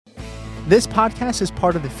This podcast is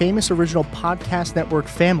part of the Famous Original Podcast Network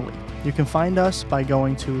family. You can find us by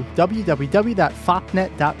going to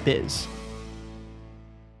www.fopnet.biz.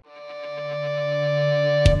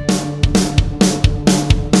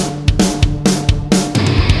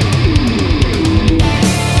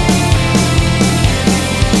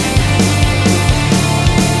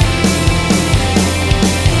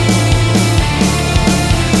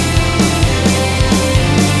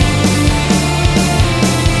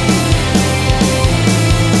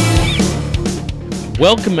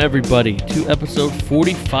 Welcome, everybody, to episode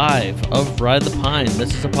 45 of Ride the Pine.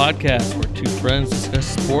 This is a podcast where two friends discuss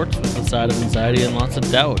sports with a side of anxiety and lots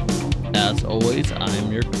of doubt. As always,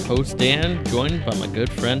 I'm your host, Dan, joined by my good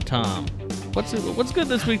friend, Tom. What's good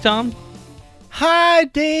this week, Tom? Hi,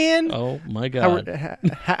 Dan. Oh, my God.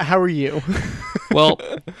 How are you? Well,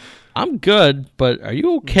 I'm good, but are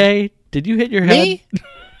you okay? Did you hit your head? Me?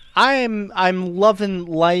 I'm loving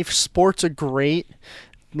life. Sports are great.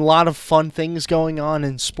 A lot of fun things going on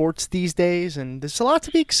in sports these days, and there's a lot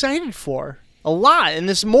to be excited for. A lot, and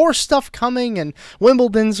there's more stuff coming, and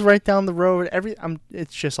Wimbledon's right down the road.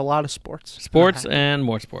 It's just a lot of sports. Sports and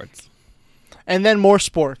more sports. And then more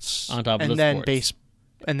sports. On top of and the then sports.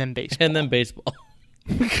 And then baseball. And then baseball.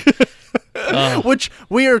 Which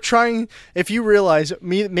we are trying, if you realize,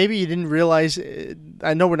 maybe you didn't realize,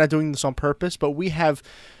 I know we're not doing this on purpose, but we have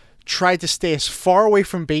tried to stay as far away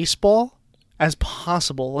from baseball as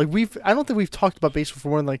possible. Like I don't think we've talked about baseball for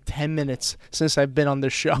more than like 10 minutes since I've been on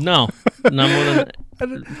this show. No, not more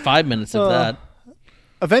than 5 minutes of that.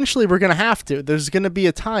 Eventually, we're going to have to. There's going to be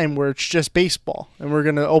a time where it's just baseball, and we're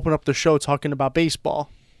going to open up the show talking about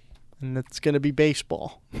baseball, and it's going to be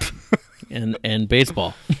baseball. and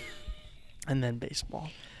baseball. And then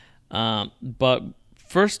baseball. But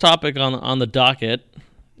first topic on the docket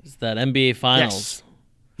is that NBA Finals.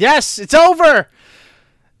 Yes, it's over!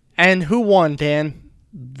 And who won, Dan?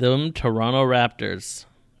 Them Toronto Raptors.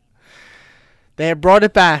 They have brought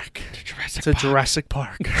it back to Jurassic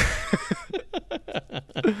Park.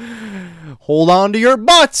 Hold on to your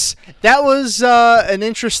butts. That was an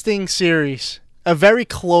interesting series. A very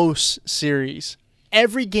close series.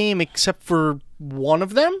 Every game except for one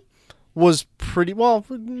of them was pretty, well,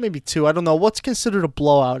 maybe two. I don't know. What's considered a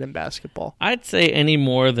blowout in basketball? I'd say any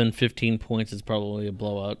more than 15 points is probably a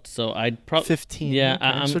blowout. So I'd probably 15. Yeah,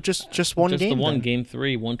 okay. So just one game. Just the one then. Game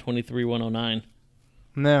 3, 123-109.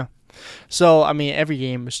 Yeah. So I mean, every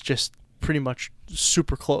game was just pretty much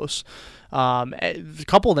super close. A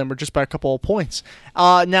couple of them were just by a couple of points.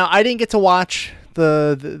 Now I didn't get to watch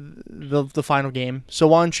the final game. So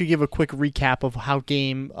why don't you give a quick recap of how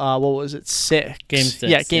game what was it, 6? Game 6.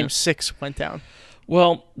 Yeah, game 6 went down.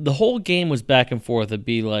 Well, the whole game was back and forth. It'd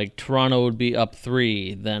be like Toronto would be up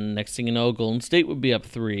 3, then next thing you know, Golden State would be up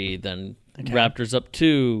 3, then Raptors up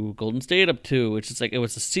 2, Golden State up 2. It's just like it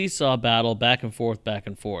was a seesaw battle, back and forth, back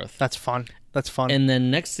and forth. That's fun. And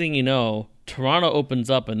then next thing you know, Toronto opens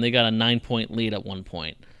up and they got a 9-point lead at one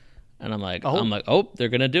point. And I'm like, they're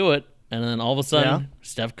gonna do it. And then all of a sudden,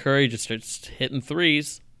 Steph Curry just starts hitting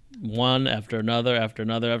threes, one after another, after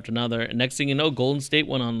another, after another. And next thing you know, Golden State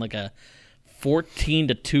went on like a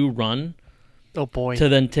 14-2 run. Oh boy! To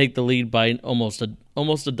then take the lead by almost a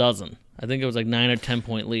dozen. I think it was like 9 or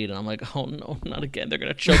 10-point lead, and I'm like, oh no, not again! They're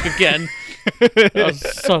gonna choke again. Oh,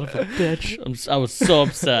 son of a bitch! I was so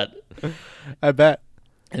upset. I bet.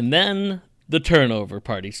 And then the turnover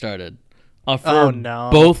party started. For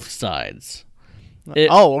both sides.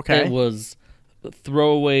 Okay. It was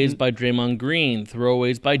throwaways by Draymond Green,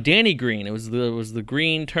 throwaways by Danny Green. It was the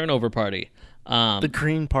Green turnover party. The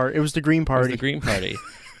Green part. It was the Green party. It was the Green party.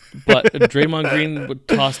 But Draymond Green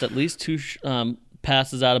tossed at least 2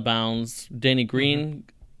 passes out of bounds. Danny Green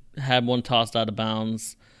had one tossed out of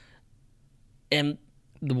bounds. And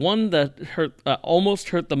the one that almost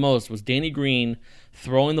hurt the most was Danny Green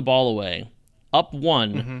throwing the ball away, up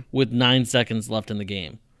 1 with 9 seconds left in the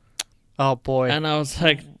game. Oh boy! And I was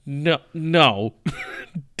like, no,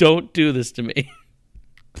 don't do this to me,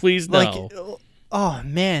 please, no. Like, oh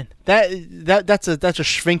man, that's a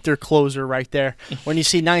sphincter closer right there. When you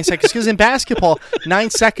see 9 seconds, because in basketball,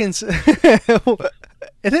 9 seconds.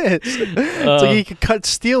 It is. It's like you can cut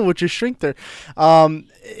steel with your sphincter.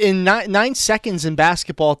 In 9 seconds in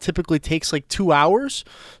basketball typically takes like 2 hours.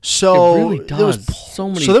 So it really does.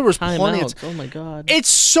 There was plenty of. Oh my god! It's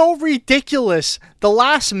so ridiculous. The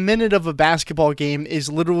last minute of a basketball game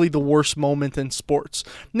is literally the worst moment in sports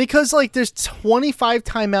because like there's 25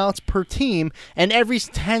 timeouts per team, and every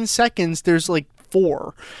 10 seconds there's like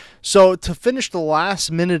 4. So to finish the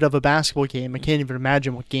last minute of a basketball game, I can't even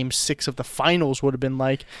imagine what Game 6 of the finals would have been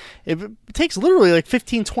like. It takes literally like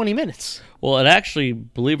 15, 20 minutes. Well, it actually,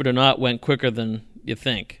 believe it or not, went quicker than you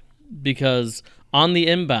think. Because on the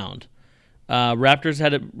inbound, Raptors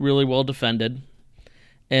had it really well defended.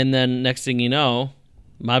 And then next thing you know,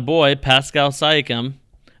 my boy, Pascal Siakam,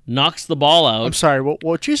 knocks the ball out. I'm sorry,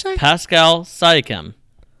 what'd you say? Pascal Siakam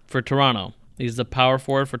for Toronto. He's the power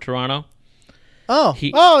forward for Toronto. Oh,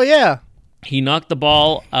 yeah. He knocked the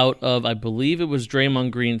ball out of, I believe it was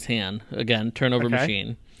Draymond Green's hand. Again, turnover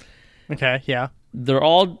machine. Okay, yeah. They're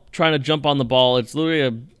all trying to jump on the ball. It's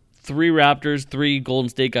literally 3 Raptors, 3 Golden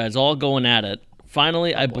State guys all going at it.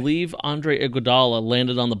 Finally, I believe Andre Iguodala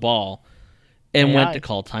landed on the ball and went to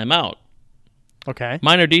call timeout. Okay.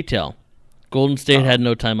 Minor detail. Golden State had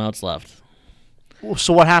no timeouts left.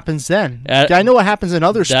 So what happens then? I know what happens in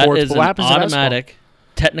other sports, but what happens in basketball? That is an automatic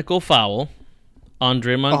technical foul on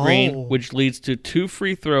Draymond Green, which leads to 2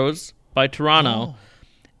 free throws by Toronto,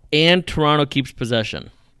 and Toronto keeps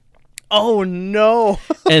possession. Oh no!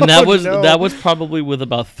 And that was probably with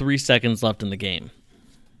about 3 seconds left in the game.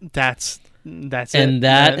 That's and it.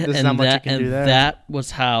 That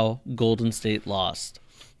was how Golden State lost.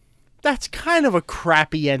 That's kind of a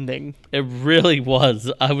crappy ending. It really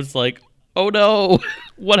was. I was like, oh no,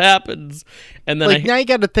 what happens? And then now you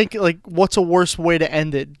got to think, like, what's a worse way to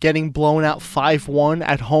end it? Getting blown out 5-1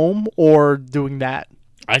 at home or doing that?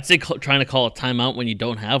 I'd say trying to call a timeout when you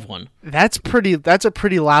don't have one. That's a pretty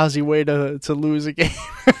lousy way to lose a game.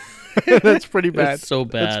 That's pretty bad. It's so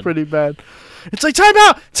bad. That's pretty bad. It's like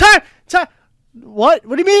timeout, time. What?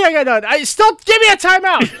 What do you mean I got none? Give me a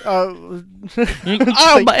timeout.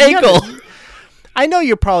 Like, my ankle. I know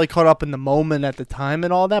you're probably caught up in the moment at the time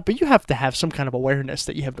and all that, but you have to have some kind of awareness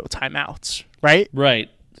that you have no timeouts, right? Right.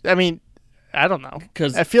 I mean, I don't know.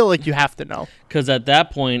 I feel like you have to know. Because at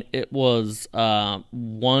that point, it was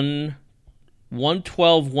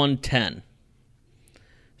 112-110.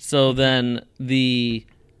 So then the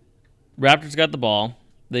Raptors got the ball.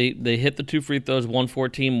 They hit the 2 free throws,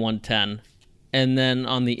 114-110. And then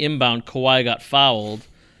on the inbound, Kawhi got fouled,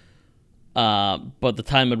 but the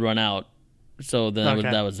time had run out. So then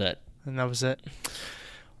that was it. And that was it.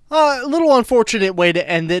 A little unfortunate way to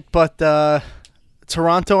end it, but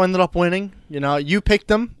Toronto ended up winning. You picked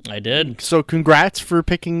them. I did. So congrats for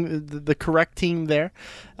picking the correct team there.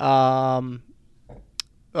 I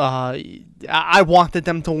wanted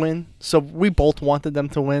them to win, so we both wanted them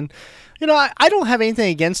to win. I don't have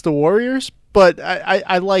anything against the Warriors, but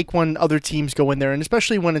I like when other teams go in there, and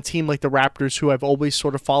especially when a team like the Raptors, who I've always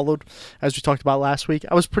sort of followed, as we talked about last week,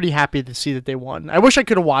 I was pretty happy to see that they won. I wish I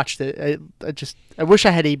could have watched it. I wish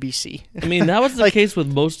I had ABC. I mean, that was the case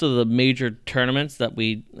with most of the major tournaments that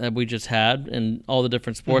we just had in all the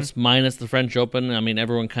different sports, minus the French Open. I mean,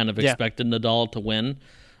 everyone kind of expected Nadal to win.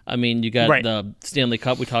 I mean, you got the Stanley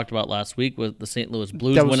Cup we talked about last week with the St. Louis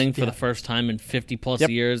Blues winning for the first time in 50-plus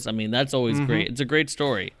years. I mean, that's always great. It's a great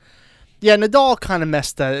story. Yeah, Nadal kind of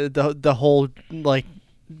messed the whole, like,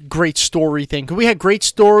 great story thing. 'Cause we had great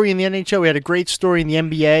story in the NHL. We had a great story in the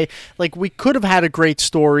NBA. Like, we could have had a great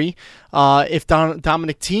story if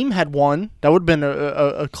Dominic Thiem had won. That would have been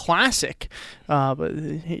a classic. But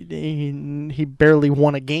he barely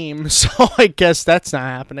won a game, so I guess that's not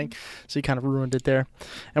happening. So he kind of ruined it there.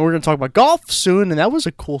 And we're going to talk about golf soon, and that was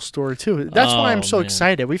a cool story too. That's why I'm so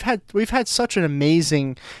excited. We've had such an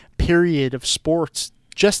amazing period of sports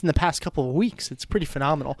just in the past couple of weeks. It's pretty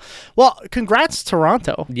phenomenal. Well, congrats,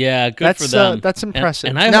 Toronto. Yeah, good for them. That's impressive.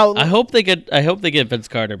 And I hope they get Vince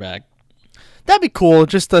Carter back. That'd be cool.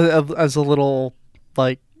 Just as a little,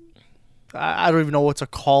 like, I don't even know what to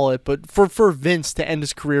call it, but for Vince to end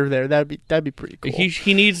his career there, that'd be pretty cool.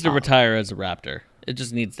 He needs to retire as a Raptor. It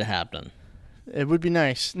just needs to happen. It would be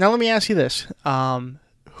nice. Now let me ask you this: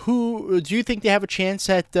 who do you think they have a chance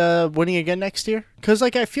at winning again next year? Because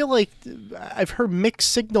I feel like I've heard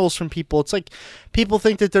mixed signals from people. It's like people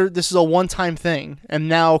think that this is a one-time thing, and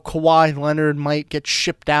now Kawhi Leonard might get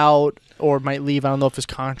shipped out or might leave. I don't know if his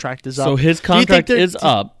contract is up. So his contract is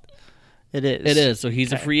up. It is. It is. So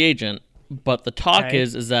he's a free agent. But the talk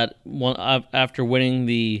is that after winning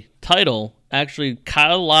the title, actually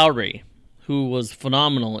Kyle Lowry, who was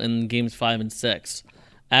phenomenal in games 5 and 6,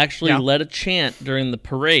 actually led a chant during the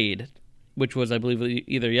parade, which was, I believe,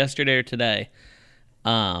 either yesterday or today,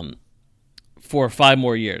 for 5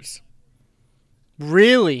 more years.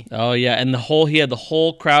 Really? Oh yeah, and he had the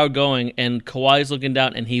whole crowd going, and Kawhi's looking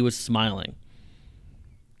down, and he was smiling.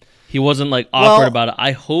 He wasn't awkward about it.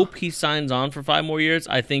 I hope he signs on for 5 more years.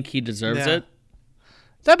 I think he deserves it.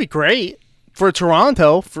 That'd be great for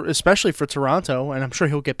Toronto, especially for Toronto, and I'm sure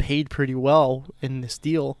he'll get paid pretty well in this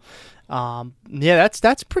deal. Yeah,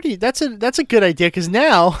 that's a good idea, because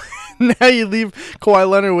now you leave Kawhi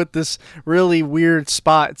Leonard with this really weird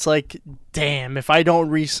spot. It's like, damn, if I don't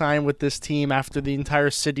re-sign with this team after the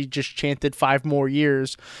entire city just chanted 5 more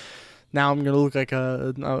years, now I'm gonna look like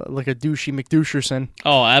a douchey McDoucherson.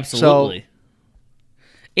 Oh, absolutely.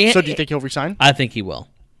 So do you think he'll resign? I think he will.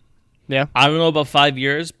 Yeah. I don't know about 5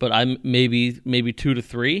 years, but I'm maybe 2 to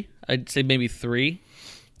 3. I'd say maybe 3.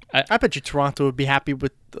 I bet you Toronto would be happy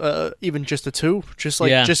with even just a 2,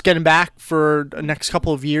 just getting back for the next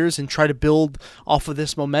couple of years and try to build off of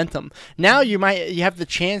this momentum. Now you have the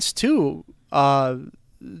chance to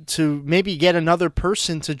maybe get another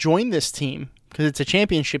person to join this team, because it's a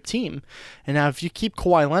championship team. And now if you keep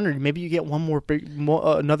Kawhi Leonard, maybe you get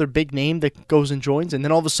another big name that goes and joins, and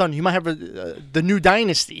then all of a sudden you might have the new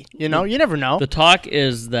dynasty. You never know. The talk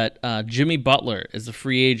is that Jimmy Butler is a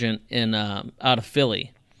free agent out of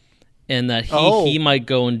Philly, and that he might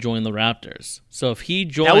go and join the Raptors. So if he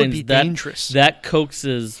joins, that would be dangerous. That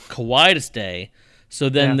coaxes Kawhi to stay. So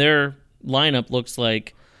then their lineup looks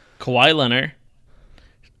like Kawhi Leonard,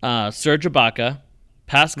 Serge Ibaka,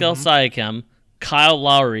 Pascal Siakam, Kyle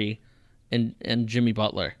Lowry, and Jimmy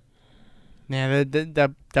Butler. Yeah,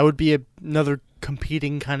 that would be another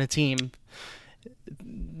competing kind of team.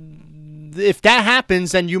 If that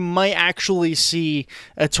happens, then you might actually see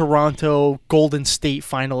a Toronto Golden State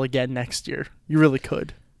final again next year. You really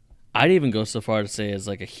could. I'd even go so far to say as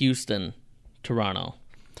like a Houston, Toronto.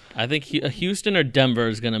 I think Houston or Denver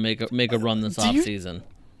is going to make a run this offseason.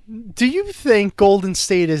 Do you think Golden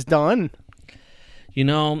State is done? They're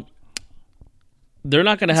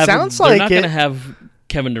not going to have. They're not going to have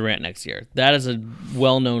Kevin Durant next year. That is a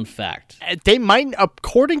well-known fact. They might,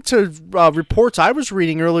 according to reports I was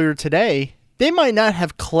reading earlier today, they might not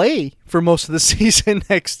have Clay for most of the season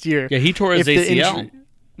next year. Yeah, he tore his ACL.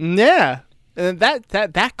 Yeah, and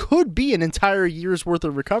that could be an entire year's worth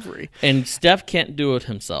of recovery. And Steph can't do it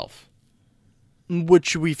himself,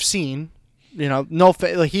 which we've seen.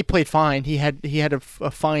 He played fine. He had a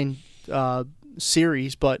fine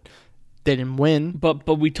series, but they didn't win.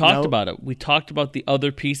 But we talked about it. We talked about the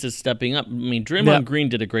other pieces stepping up. I mean, Draymond Green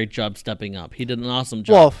did a great job stepping up. He did an awesome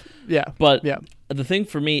job. Well, yeah. But the thing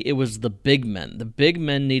for me, it was the big men. The big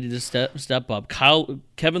men needed to step up.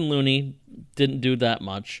 Kevin Looney didn't do that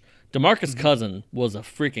much. DeMarcus Cousins was a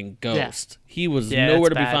freaking ghost. Yeah. He was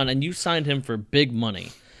nowhere to be found, and you signed him for big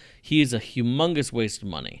money. He is a humongous waste of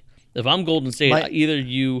money. If I'm Golden State, either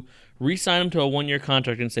you re-sign him to a 1-year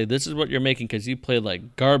contract and say, this is what you're making because you played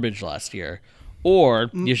like garbage last year, or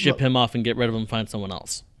you ship him off and get rid of him and find someone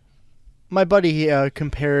else. My buddy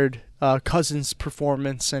compared Cousins'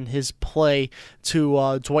 performance and his play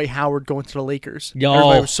to Dwight Howard going to the Lakers.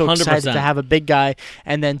 Everybody was so 100%. Excited to have a big guy,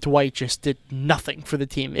 and then Dwight just did nothing for the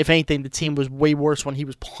team. If anything, the team was way worse when he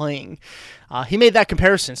was playing. He made that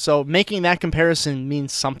comparison, so making that comparison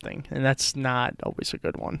means something, and that's not always a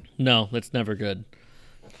good one. No, that's never good.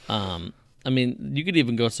 I mean, you could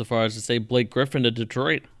even go so far as to say Blake Griffin to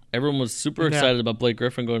Detroit. Everyone was super excited about Blake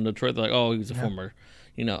Griffin going to Detroit. They're like, oh, he was a former,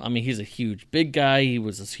 he's a huge, big guy. He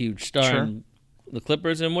was a huge star in the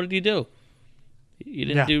Clippers. And what did he do? He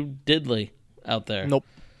didn't do diddly out there. Nope.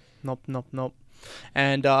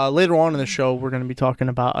 And later on in the show, we're going to be talking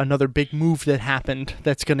about another big move that happened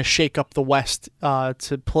that's going to shake up the West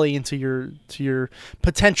to play into your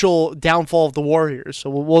potential downfall of the Warriors. So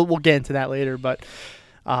we'll get into that later. But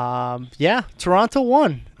Toronto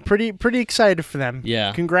won. Pretty excited for them.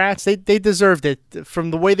 Yeah, congrats. They deserved it.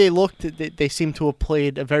 From the way they looked, they seem to have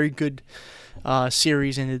played a very good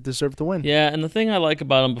series, and they deserved the win. Yeah, and the thing I like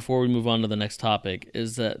about them before we move on to the next topic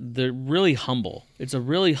is that they're really humble. It's a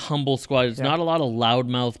really humble squad. It's not a lot of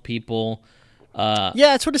loudmouth people.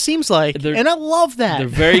 That's what it seems like, and I love that. They're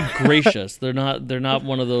very gracious. They're not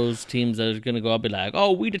one of those teams that is going to go up and be like,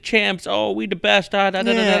 "Oh, we the champs. Oh, we the best."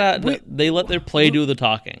 They let their play do the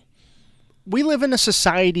talking. We live in a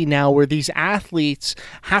society now where these athletes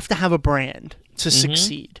have to have a brand to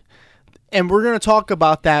succeed. And we're going to talk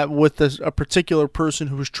about that with a particular person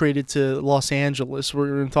who was traded to Los Angeles. We're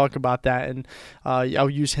going to talk about that, and I'll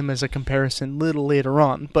use him as a comparison a little later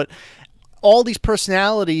on. But all these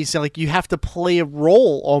personalities, like, you have to play a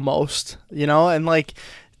role almost, and like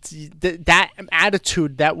that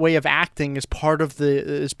attitude, that way of acting is part of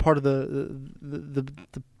the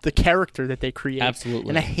character that they create. Absolutely.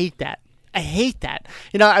 And I hate that.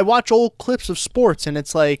 I watch old clips of sports, and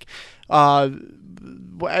it's like at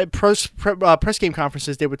press game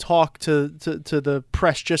conferences, they would talk to the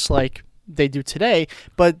press just like they do today.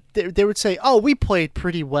 But they would say, "Oh, we played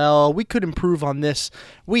pretty well. We could improve on this.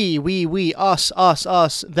 We,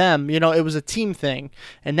 us, them." You know, it was a team thing,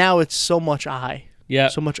 and now it's so much I. Yeah,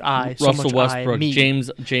 so much I. Russell so much Westbrook, I, me.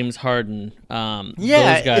 James Harden.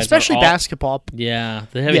 Yeah, those guys especially basketball. Yeah,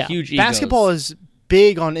 they have a huge egos. Basketball is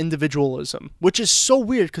big on individualism, which is so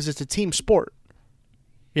weird because it's a team sport.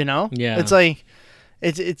 You know, it's like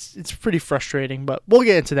it's pretty frustrating, but we'll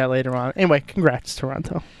get into that later on. Anyway, congrats,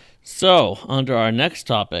 Toronto. So, on to our next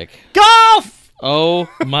topic. Golf! Oh,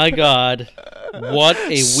 my God. What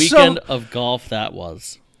a weekend of golf that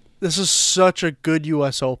was. This is such a good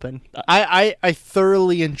U.S. Open. I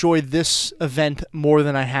thoroughly enjoyed this event more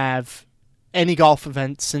than I have any golf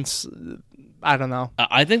event since, I don't know.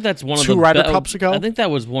 I think that's one of the two Ryder Cups ago. I think that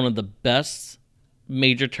was one of the best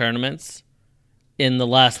major tournaments in the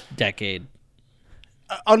last decade.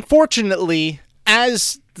 Unfortunately,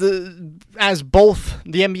 as both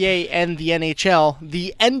the NBA and the NHL,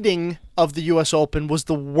 the ending of the U.S. Open was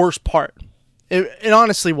the worst part. It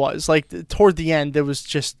honestly was. Like, toward the end, it was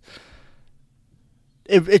just...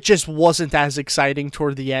 It just wasn't as exciting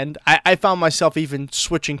toward the end. I found myself even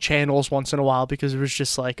switching channels once in a while because it was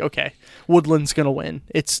just like, okay, Woodland's going to win.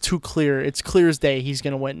 It's too clear. It's clear as day he's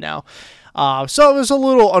going to win now. So it was a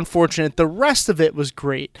little unfortunate. The rest of it was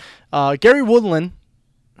great. Gary Woodland,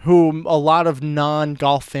 who a lot of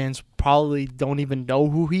non-golf fans probably don't even know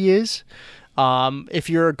who he is. If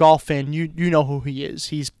you're a golf fan, you know who he is.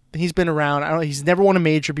 He's been around. He's never won a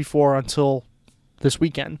major before until this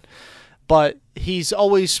weekend. But he's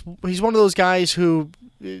one of those guys who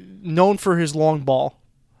known for his long ball.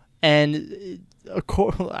 And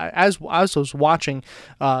as I was watching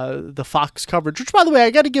the Fox coverage, which, by the way,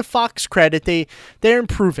 I got to give Fox credit. They're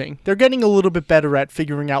improving. They're getting a little bit better at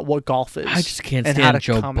figuring out what golf is. I just can't stand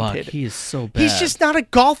Joe Buck. He is so bad. He's just not a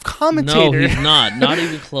golf commentator. No, he's not. Not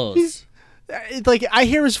even close. Like, I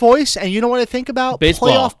hear his voice, and you know what I think about? Baseball.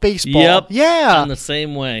 Playoff baseball. Yep. Yeah. I'm the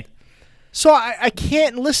same way. So I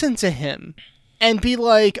can't listen to him and be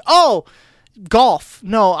like, oh, golf.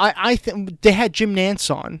 No, I think they had Jim Nantz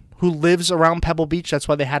on, who lives around Pebble Beach. That's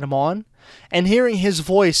why they had him on. And hearing his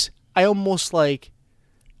voice, I almost I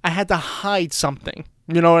had to hide something.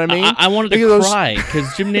 You know what I mean? I wanted to cry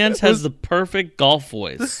because Jim Nantz has the perfect golf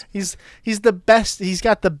voice. He's the best. He's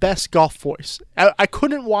got the best golf voice. I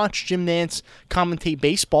couldn't watch Jim Nantz commentate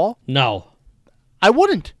baseball. No. I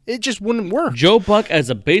wouldn't. It just wouldn't work. Joe Buck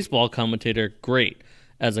as a baseball commentator, great.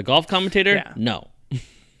 As a golf commentator, no.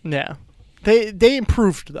 Yeah. They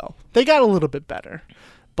improved, though. They got a little bit better.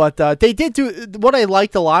 But they did do... What I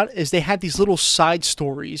liked a lot is they had these little side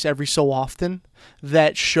stories every so often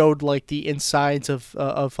that showed, like, the insides of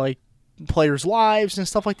like, players' lives and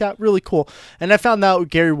stuff like that. Really cool. And I found out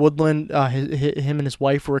Gary Woodland, him and his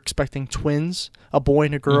wife were expecting twins, a boy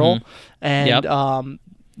and a girl. Mm-hmm. And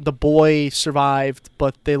the boy survived,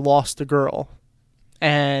 but they lost the girl.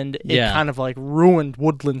 And it kind of, like, ruined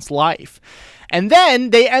Woodland's life. And then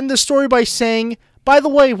they end the story by saying, by the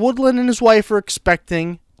way, Woodland and his wife are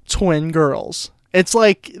expecting twin girls. It's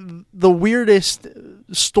like the weirdest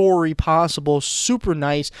story possible. Super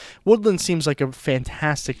nice. Woodland seems like a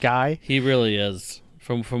fantastic guy. He really is,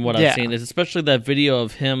 from what I've seen. It's especially that video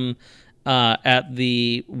of him at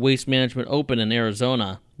the Waste Management Open in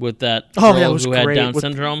Arizona with that girl who had Down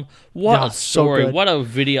syndrome. What a story. What a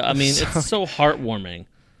video. I mean, it's so heartwarming.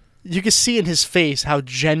 You can see in his face how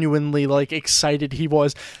genuinely, like, excited he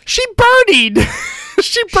was. She birdied!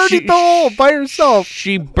 She birdied the hole by herself.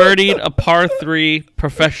 She birdied a par 3,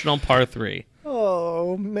 professional par 3.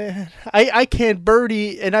 Oh, man. I can't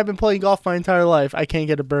birdie, and I've been playing golf my entire life. I can't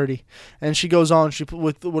get a birdie. And she goes on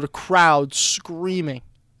with a crowd screaming,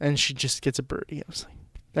 and she just gets a birdie. I was like,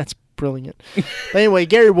 that's brilliant. Anyway,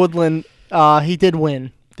 Gary Woodland, he did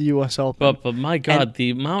win the U.S. Open. But my God,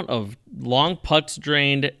 the amount of long putts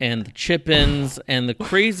drained and the chip-ins and the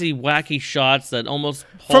crazy wacky shots that almost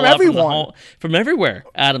from everyone. From everywhere.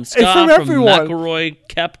 Adam Scott, from McIlroy,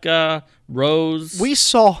 Koepka, Rose. We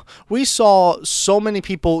saw so many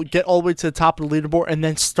people get all the way to the top of the leaderboard and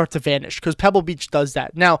then start to vanish because Pebble Beach does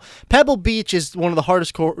that. Now, Pebble Beach is one of the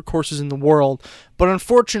hardest courses in the world, but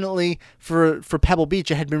unfortunately for Pebble Beach,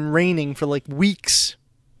 it had been raining for like weeks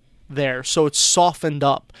there, so it's softened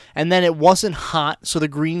up, and then it wasn't hot, so the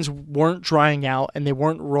greens weren't drying out and they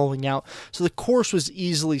weren't rolling out, so the course was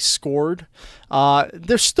easily scored.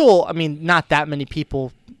 There's still, I mean, not that many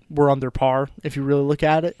people were under par if you really look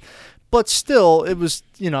at it, but still, it was,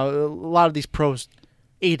 you know, a lot of these pros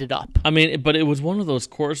ate it up. I mean, but it was one of those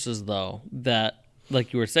courses though that,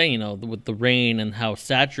 like you were saying, you know, with the rain and how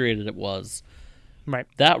saturated it was, right?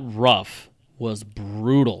 That rough was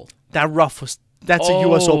brutal. That rough was That's a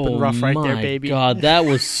U.S. Open rough right there, my baby. God, that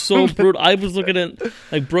was so brutal. I was looking at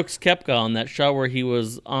like Brooks Koepka on that shot where he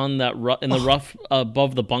was on that in the rough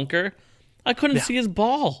above the bunker. I couldn't see his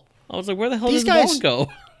ball. I was like, where the hell did his ball go?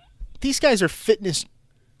 These guys are fitness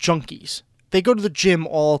junkies. They go to the gym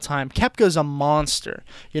all the time. Koepka's a monster.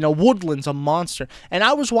 Woodland's a monster. And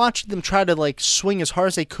I was watching them try to like swing as hard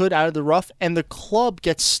as they could out of the rough, and the club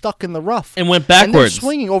gets stuck in the rough and went backwards. And they're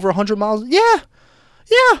swinging over 100 miles. Yeah.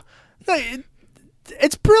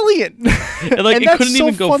 It's brilliant. And like it couldn't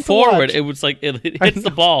even go forward. It was like it hits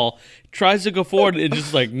the ball, tries to go forward, it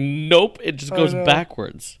just like nope, it just goes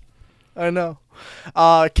backwards. I know.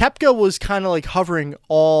 Koepka was kind of like hovering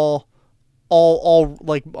all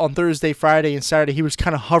like on Thursday, Friday, and Saturday. He was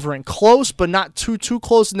kind of hovering close, but not too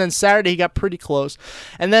close. And then Saturday he got pretty close.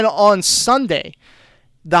 And then on Sunday,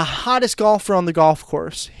 the hottest golfer on the golf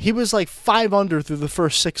course, he was like 5 under through the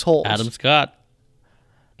first 6 holes. Adam Scott,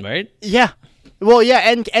 right? Yeah. Well, yeah,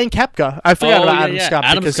 and Koepka. I forgot about Adam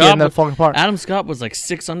Scott because he ended up falling apart. Adam Scott was like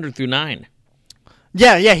 6 under through 9.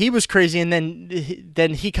 Yeah, he was crazy, and then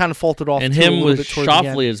he kind of faltered off. And him was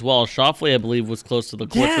Schauffele as well. Schauffele, I believe, was close to the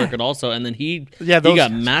course record also, and then he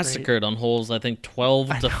got massacred on holes, I think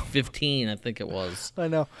 12 to 15, I think it was. I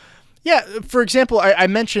know. Yeah, for example, I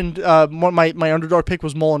mentioned my underdog pick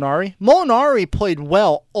was Molinari. Molinari played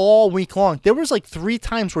well all week long. There was like 3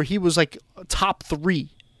 times where he was like top 3.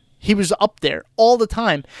 He was up there all the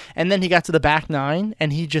time. And then he got to the back 9,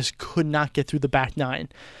 and he just could not get through the back 9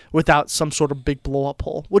 without some sort of big blow-up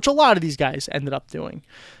hole, which a lot of these guys ended up doing.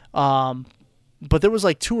 But there was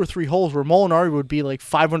like 2 or 3 holes where Molinari would be like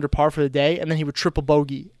 5 under par for the day, and then he would triple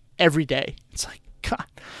bogey every day. It's like, God.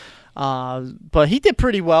 But he did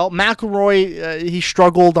pretty well. McIlroy, he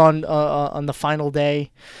struggled on the final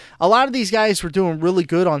day. A lot of these guys were doing really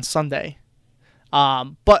good on Sunday.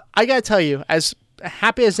 But I got to tell you, as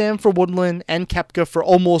happy as I am for Woodland and Koepka for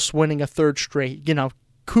almost winning a 3rd straight,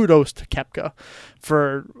 kudos to Koepka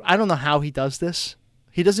for, I don't know how he does this.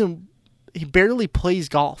 He barely plays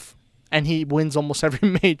golf, and he wins almost every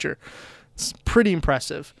major. It's pretty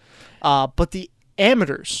impressive. But the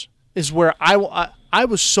amateurs is where I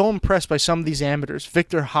was so impressed by some of these amateurs.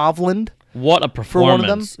 Victor Hovland. What a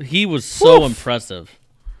performance. He was so impressive.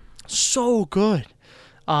 So good.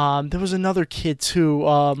 There was another kid too.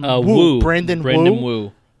 Brandon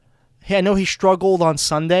Wu. Yeah, I know he struggled on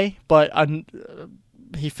Sunday, but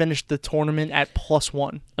he finished the tournament at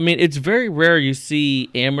 +1. I mean, it's very rare you see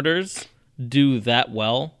amateurs do that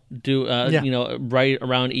well. Right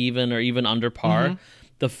around even or even under par. Mm-hmm.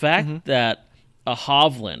 The fact that a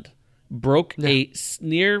Hovland broke a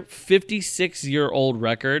near 56-year-old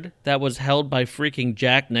record that was held by freaking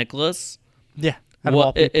Jack Nicklaus. Yeah,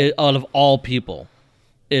 out of all people.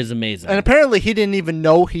 Is amazing. And apparently he didn't even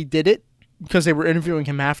know he did it because they were interviewing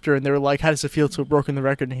him after, and they were like, how does it feel to have broken the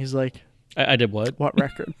record? And he's like, I did what? What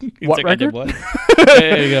record? What record? I did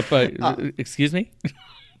what? Excuse me?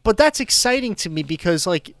 But that's exciting to me because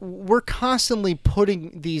like we're constantly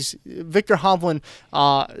putting these. Victor Hovland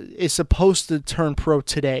is supposed to turn pro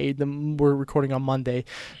today. We're recording on Monday,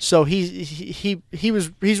 so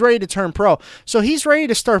he's ready to turn pro. So he's ready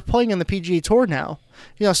to start playing on the PGA Tour now.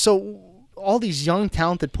 So all these young,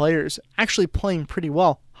 talented players actually playing pretty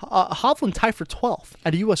well. Hovland tied for 12th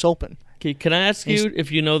at a U.S. Open. Okay, can I ask you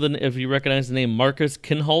if you recognize the name Marcus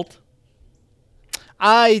Kinhult?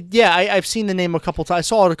 I've seen the name a couple times. I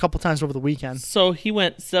saw it a couple times over the weekend. So he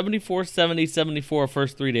went 74, 70, 74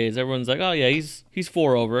 first 3 days. Everyone's like, oh yeah, he's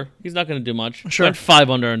 4 over. He's not going to do much. Sure. Went 5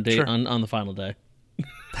 under on the final day.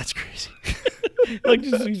 That's crazy. Like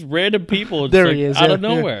just these random people. There he is out of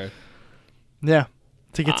nowhere. Yeah.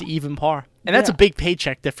 To get to even par. And that's a big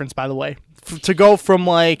paycheck difference, by the way. To go from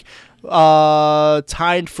like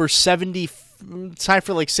tied for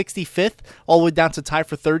 65th all the way down to tied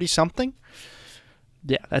for 30 something.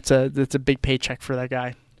 Yeah, that's a big paycheck for that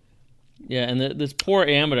guy. Yeah, and this poor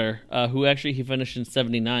amateur who actually he finished in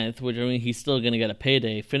 79th, which I mean he's still going to get a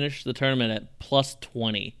payday, finished the tournament at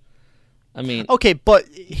 +20. I mean, okay, but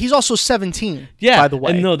he's also 17. Yeah, by the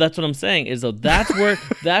way, and no, that's what I'm saying is though that's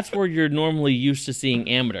where you're normally used to seeing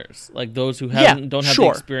amateurs, like those who don't have the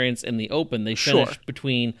experience in the Open. They finish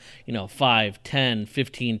between 5, 10,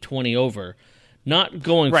 15, 20 over, not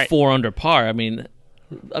going 4 under par. I mean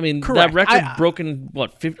that record broken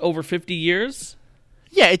over 50 years.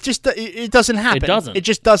 Yeah, it doesn't happen. It doesn't. It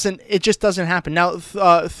just doesn't happen. Now,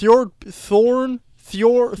 Thor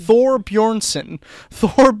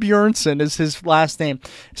Bjornsson is his last name.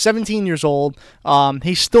 17 years old.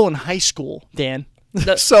 He's still in high school, Dan.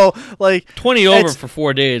 So, like 20 over for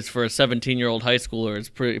 4 days for a 17-year-old high schooler is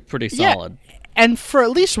pretty solid. And for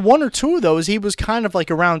at least 1 or 2 of those, he was kind of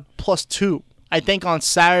like around +2. I think on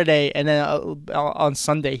Saturday and then on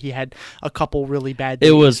Sunday he had a couple really bad days.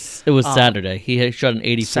 It was Saturday. He had shot an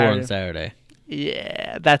 84 on Saturday.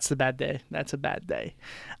 Yeah, that's the bad day. That's a bad day.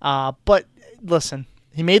 But listen,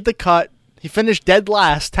 he made the cut. He finished dead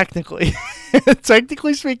last, technically.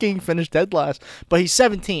 Technically speaking, he finished dead last. But he's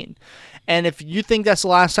 17. And if you think that's the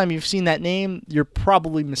last time you've seen that name, you're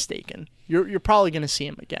probably mistaken. You're probably going to see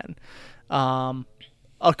him again.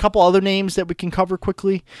 A couple other names that we can cover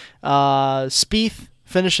quickly. Spieth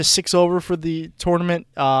finished a 6 over for the tournament.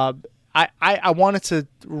 I wanted to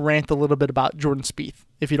rant a little bit about Jordan Spieth,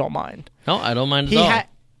 if you don't mind. No, I don't mind at all.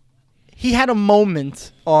 He had a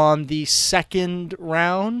moment on the second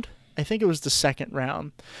round, I think it was the second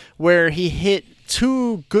round, where he hit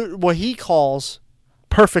two good, what he calls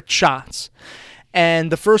perfect shots.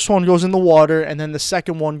 And the first one goes in the water, and then the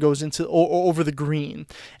second one goes into over the green.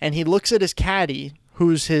 And he looks at his caddy,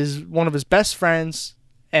 who's one of his best friends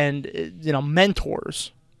and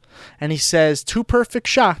mentors. And he says, 2 perfect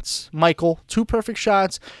shots, Michael, 2 perfect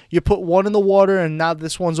shots. You put one in the water, and now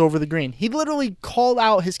this one's over the green. He literally called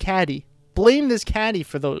out his caddy, blamed his caddy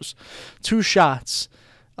for those 2 shots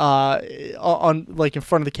on in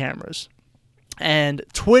front of the cameras. And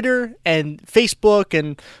Twitter and Facebook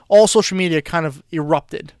and all social media kind of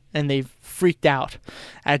erupted, and they freaked out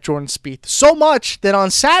at Jordan Spieth. So much that on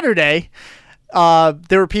Saturday,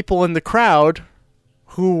 there were people in the crowd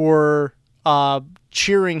who were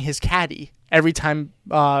cheering his caddy every time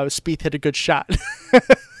Spieth hit a good shot.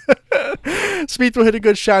 Spieth will hit a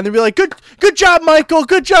good shot, and they'll be like, "Good job, Michael!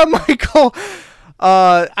 Good job, Michael!"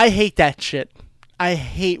 I hate that shit. I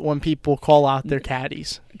hate when people call out their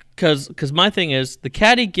caddies. Because my thing is, the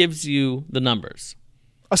caddy gives you the numbers.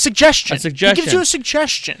 A suggestion. He gives you a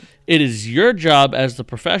suggestion. It is your job as the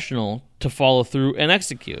professional to follow through and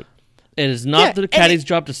execute. It is not the caddy's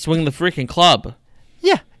job to swing the freaking club.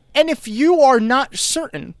 Yeah, and if you are not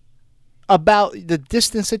certain about the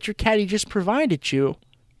distance that your caddy just provided you,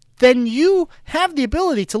 then you have the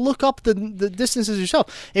ability to look up the distances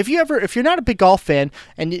yourself. If you're not a big golf fan,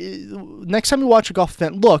 and next time you watch a golf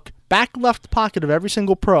event, look back left pocket of every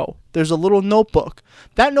single pro. There's a little notebook.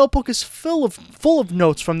 That notebook is full of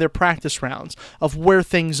notes from their practice rounds of where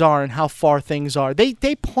things are and how far things are.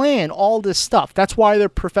 They plan all this stuff. That's why they're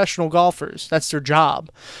professional golfers. That's their job.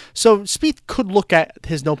 So Spieth could look at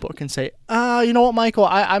his notebook and say, you know what, Michael,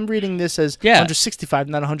 I'm reading this as 165,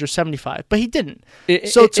 not 175. But he didn't.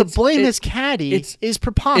 To blame his caddy is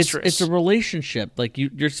preposterous. It's a relationship. Like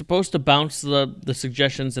you're supposed to bounce the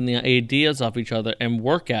suggestions and the ideas off each other and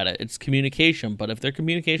work at it. It's communication. But if their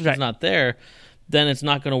communication is not there, then it's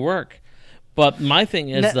not going to work. But my thing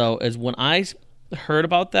is when I heard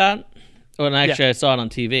about that, I saw it on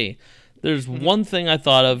TV, there's one thing I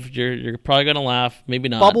thought of. You're probably going to laugh, maybe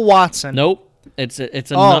not. Bubba Watson. Nope. It's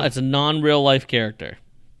a non-real life character.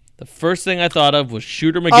 The first thing I thought of was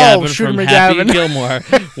Shooter McGavin from Happy Gilmore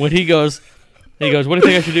when he goes, what do you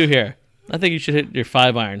think I should do here? I think you should hit your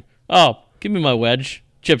 5-iron. Oh, give me my wedge.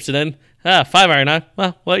 Chips it in. 5-iron,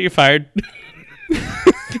 huh? Well, you're fired.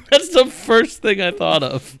 That's the first thing I thought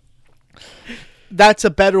of. That's a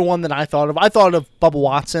better one than I thought of. I thought of Bubba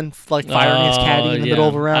Watson firing his caddy in the middle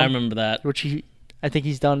of a round. I remember that. Which I think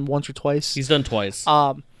he's done once or twice. He's done twice.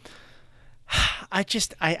 I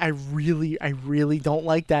really don't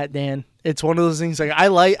like that, Dan. It's one of those things I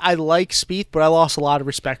like Spieth, but I lost a lot of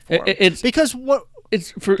respect for him. I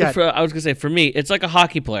was gonna say, for me, it's like a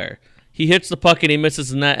hockey player. He hits the puck and he misses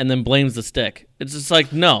the net and then blames the stick. It's just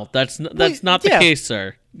like, no, that's not the case,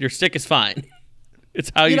 sir. Your stick is fine.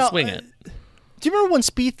 It's how you swing it. Do you remember when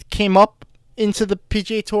Spieth came up into the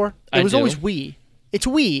PGA Tour? It was always we. It's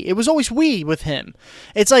we. It was always we with him.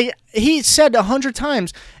 It's like he said 100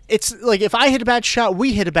 times, it's like if I hit a bad shot,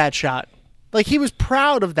 we hit a bad shot. Like he was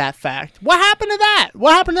proud of that fact. What happened to that?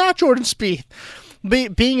 What happened to that, Jordan Spieth?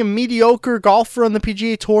 Being a mediocre golfer on the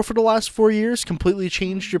PGA Tour for the last 4 years completely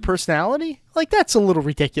changed your personality? Like, that's a little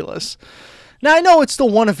ridiculous. Now, I know it's the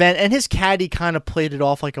one event, and his caddy kind of played it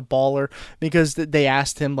off like a baller because they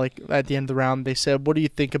asked him, at the end of the round, they said, what do you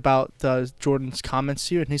think about Jordan's comments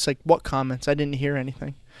to you? And he's like, what comments? I didn't hear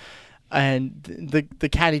anything. And the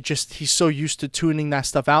caddy he's so used to tuning that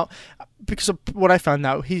stuff out. Because of what I found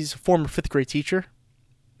out, he's a former 5th grade teacher.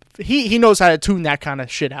 He knows how to tune that kind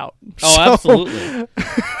of shit out. Oh, absolutely.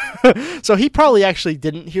 So he probably actually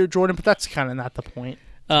didn't hear Jordan, but that's kind of not the point.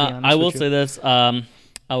 I will say this.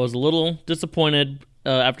 I was a little disappointed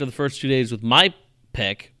after the first 2 days with my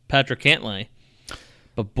pick, Patrick Cantlay.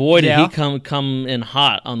 But boy, did he come in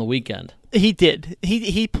hot on the weekend. He did.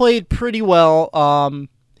 He played pretty well.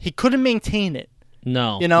 He couldn't maintain it.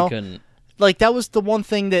 No, he couldn't. like that was the one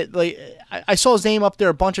thing that like I saw his name up there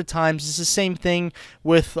a bunch of times. It's the same thing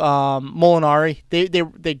with Molinari.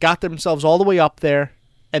 They got themselves all the way up there,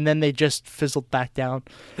 and then they just fizzled back down.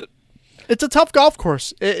 It's a tough golf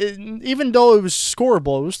course. Even though it was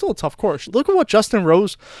scoreable, it was still a tough course. Look at what Justin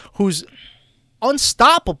Rose, who's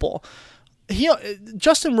unstoppable.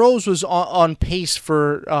 Justin Rose was on pace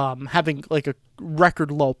for having like a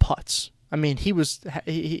record low putts. I mean,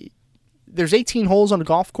 there's 18 holes on the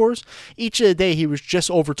golf course. Each of the day, he was just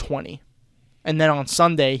over 20. And then on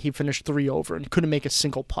Sunday, he finished 3 over and couldn't make a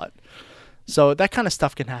single putt. So that kind of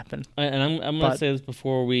stuff can happen. And I'm going to say this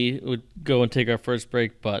before we would go and take our first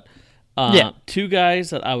break, but 2 guys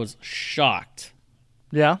that I was shocked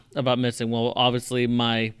about missing. Well, obviously,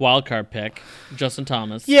 my wild card pick, Justin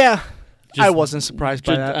Thomas. Yeah. I wasn't surprised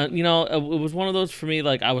by that. It was one of those for me,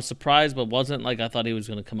 like I was surprised, but wasn't like I thought he was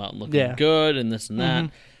going to come out and look good and this and that.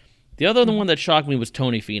 The other one that shocked me was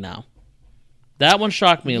Tony Finau. That one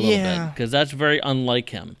shocked me a little bit because that's very unlike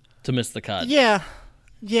him to miss the cut. Yeah.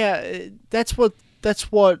 That's what that's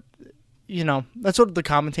what the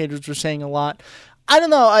commentators were saying a lot. I don't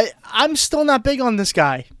know. I'm still not big on this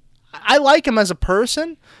guy. I like him as a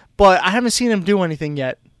person, but I haven't seen him do anything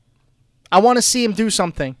yet. I want to see him do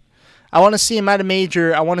something. I want to see him at a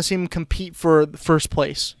major. I want to see him compete for first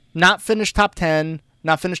place. Not finish top 10,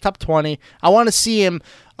 not finish top 20. I want to see him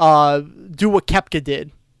do what Koepka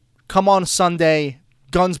did. Come on Sunday,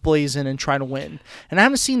 guns blazing, and try to win. And I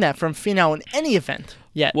haven't seen that from Finau in any event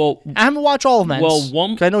yet. Well, I haven't watched all events.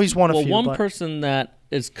 Well, I know he's won a few. One person that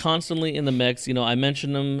is constantly in the mix, I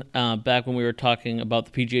mentioned him back when we were talking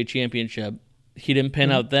about the PGA Championship. He didn't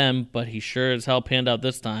pan out then, but he sure as hell panned out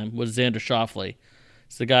this time, was Xander Schauffele.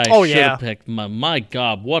 It's the guy I should have picked. My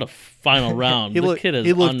God, what a final round. He looked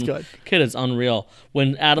good. Kid is unreal.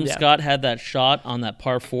 When Adam Scott had that shot on that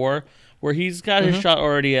par 4, where he's got his shot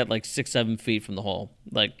already at like 6-7 feet from the hole.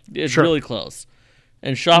 Like, it's really close.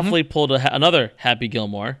 And Schauffele pulled another Happy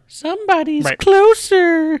Gilmore. Somebody's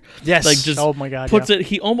closer. Yes. Like just oh my God. Puts it.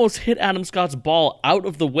 He almost hit Adam Scott's ball out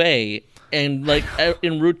of the way and like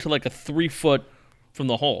en route to like a 3 foot from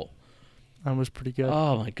the hole. That was pretty good.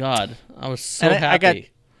 Oh my God, I was so happy. I got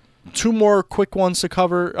 2 more quick ones to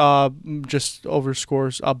cover. Just over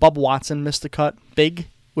scores. Bubba Watson missed the cut big,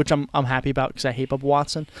 which I'm happy about because I hate Bubba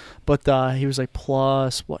Watson. But he was like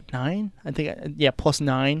plus 9? I think plus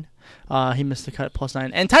 9. He missed the cut at plus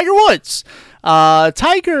 9. And Tiger Woods.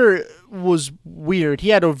 Tiger was weird. He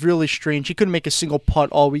had a really strange. He couldn't make a single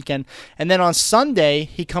putt all weekend. And then on Sunday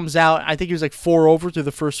he comes out. I think he was like 4 over through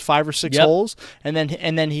the first 5 or 6 holes, and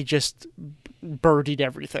then he just birdied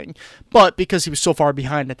everything. But because he was so far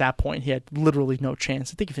behind at that point, he had literally no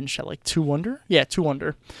chance. I think he finished at like 2 under. Yeah, 2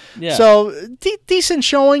 under. Yeah. So decent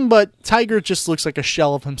showing, but Tiger just looks like a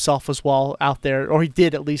shell of himself as well out there, or he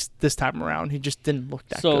did at least this time around. He just didn't look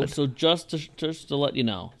that good. So just to let you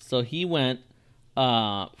know, so he went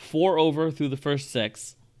 4 over through the first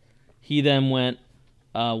 6. He then went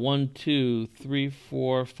 1, 2, 3,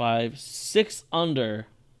 4, 5, 6 under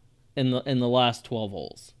in the last 12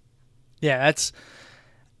 holes. Yeah, that's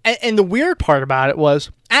and the weird part about it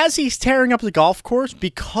was as he's tearing up the golf course,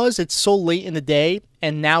 because it's so late in the day,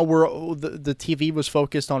 and now the TV was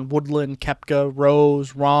focused on Woodland, Koepka,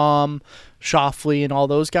 Rose, Rahm, Schauffele, and all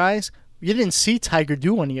those guys. You didn't see Tiger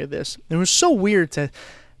do any of this. It was so weird to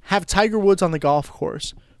have Tiger Woods on the golf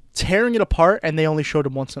course tearing it apart, and they only showed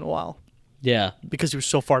him once in a while. Yeah, because he was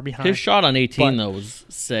so far behind. His shot on 18 though was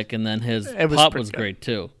sick, and then his putt was great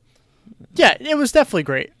too. Yeah, it was definitely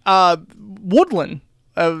great. Woodland,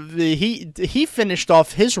 he finished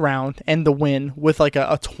off his round and the win with like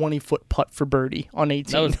a 20-foot putt for birdie on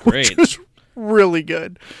 18. That was great. Which was really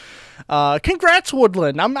good. Congrats,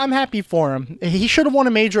 Woodland. I'm happy for him. He should have won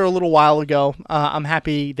a major a little while ago. I'm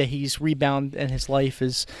happy that he's rebounded and his life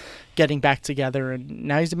is getting back together, and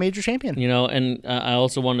now he's a major champion. And I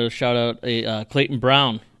also wanted to shout out Clayton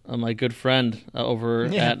Brown. My good friend over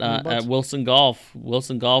at Wilson Golf.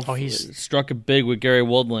 Wilson Golf struck it big with Gary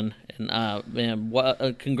Woodland.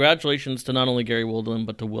 And congratulations to not only Gary Woodland,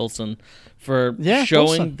 but to Wilson for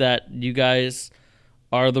showing that you guys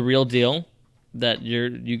are the real deal, that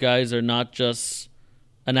you guys are not just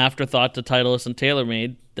an afterthought to Titleist and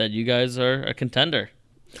TaylorMade, that you guys are a contender.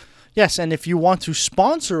 Yes, and if you want to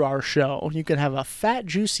sponsor our show, you can have a fat,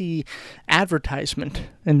 juicy advertisement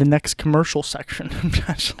in the next commercial section.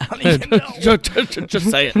 Just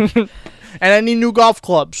say it. And I need new golf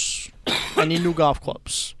clubs. I'm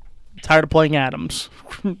tired of playing Adams.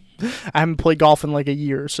 I haven't played golf in like a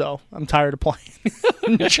year, so I'm tired of playing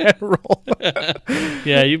in general.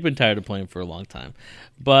 Yeah, you've been tired of playing for a long time.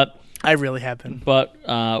 But I really have been. But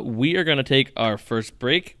we are going to take our first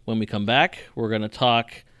break. When we come back, we're going to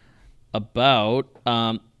talk about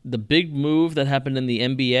the big move that happened in the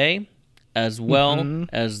NBA, as well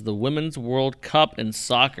as the Women's World Cup in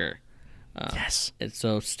soccer. Yes.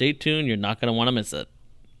 So stay tuned. You're not going to want to miss it.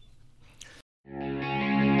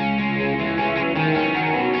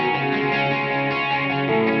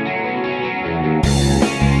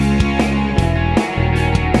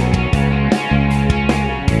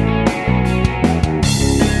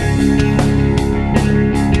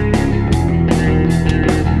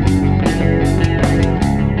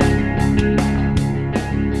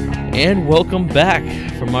 And welcome back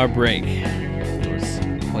from our break. It was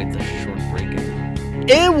quite the short break.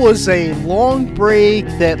 It was a long break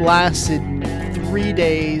that lasted 3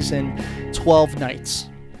 days and 12 nights.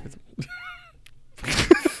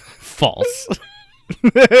 False.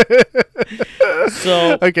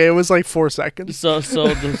 So okay, it was like 4 seconds. So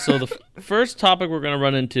the first topic we're going to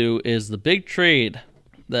run into is the big trade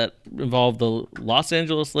that involved the Los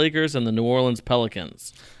Angeles Lakers and the New Orleans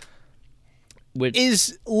Pelicans.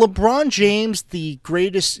 Is LeBron James the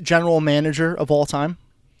greatest general manager of all time?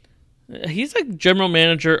 He's like general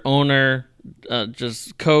manager, owner,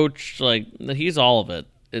 just coach. Like he's all of it.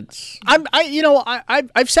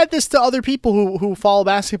 I've said this to other people who follow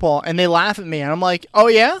basketball, and they laugh at me, and I'm like, oh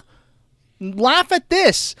yeah, laugh at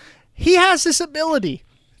this. He has this ability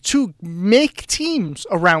to make teams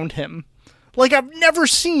around him. Like I've never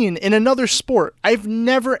seen in another sport. I've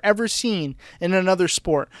never ever seen in another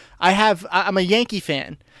sport. I'm a Yankee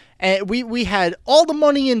fan, and we had all the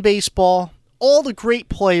money in baseball, all the great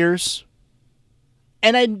players,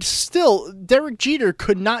 and Derek Jeter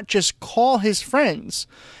could not just call his friends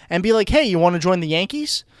and be like, "Hey, you want to join the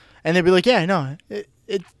Yankees?" And they'd be like, "Yeah, no, it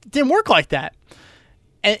didn't work like that."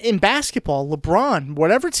 And in basketball, LeBron,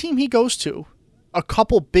 whatever team he goes to, a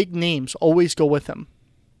couple big names always go with him.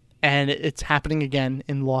 And it's happening again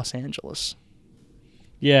in Los Angeles.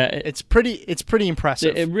 Yeah, it's pretty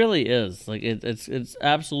impressive. It really is. Like it's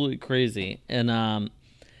absolutely crazy. And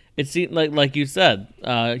it seemed like you said,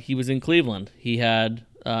 he was in Cleveland. He had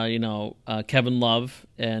Kevin Love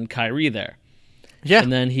and Kyrie there. Yeah.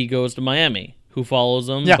 And then he goes to Miami. Who follows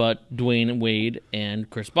him? Yeah. But Dwayne Wade and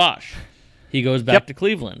Chris Bosh. He goes back to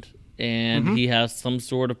Cleveland, and he has some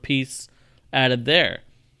sort of piece added there.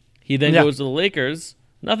 He then goes to the Lakers.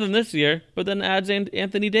 Nothing this year, but then adds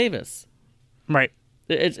Anthony Davis. Right.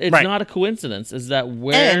 It's not a coincidence. Is that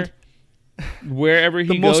wherever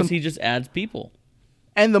he goes, he just adds people.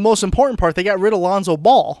 And the most important part, they got rid of Lonzo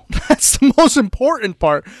Ball. That's the most important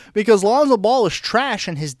part, because Lonzo Ball is trash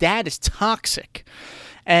and his dad is toxic.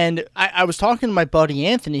 And I was talking to my buddy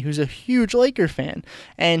Anthony, who's a huge Laker fan,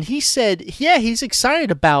 and he said, yeah, he's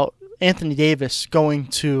excited about Anthony Davis going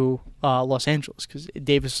to Los Angeles because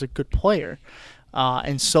Davis is a good player.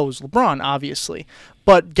 And so is LeBron, obviously.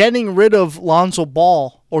 But getting rid of Lonzo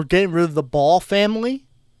Ball or getting rid of the Ball family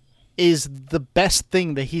is the best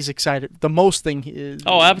thing that he's excited. The most thing is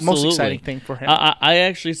absolutely. Most exciting thing for him. I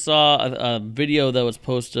actually saw a video that was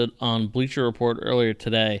posted on Bleacher Report earlier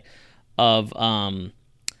today of do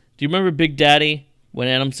you remember Big Daddy when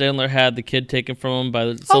Adam Sandler had the kid taken from him by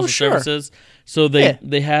the social services? So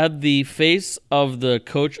they had the face of the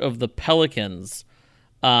coach of the Pelicans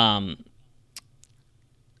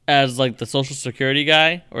as like the social security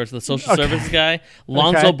guy or the social service guy.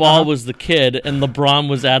 Lonzo Ball was the kid and LeBron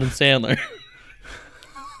was Adam Sandler.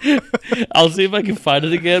 I'll see if I can find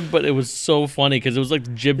it again, but it was so funny because it was like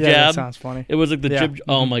the jib jab. That sounds funny. It was like the jib.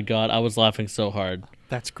 Oh my God, I was laughing so hard.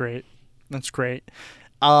 That's great.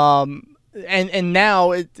 And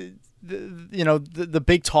now the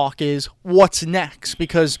big talk is what's next,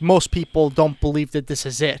 because most people don't believe that this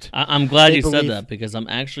is it. I'm glad you said that, because I'm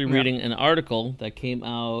actually reading an article that came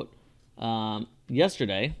out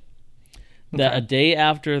yesterday that a day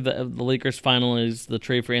after the Lakers finalized the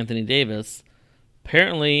trade for Anthony Davis,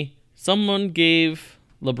 apparently someone gave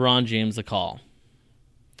LeBron James a call.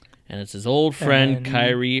 And it's his old friend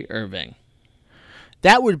Kyrie Irving.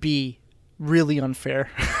 That would be really unfair.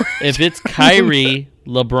 If it's Kyrie,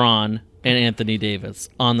 LeBron, and Anthony Davis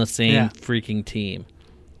on the same freaking team.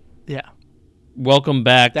 Yeah. Welcome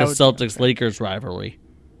back to Celtics-Lakers rivalry.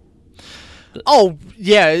 Oh,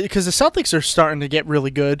 yeah, because the Celtics are starting to get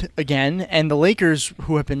really good again, and the Lakers,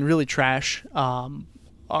 who have been really trash,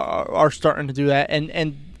 are starting to do that.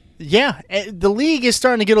 And the league is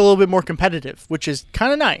starting to get a little bit more competitive, which is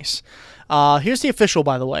kind of nice. Here's the official,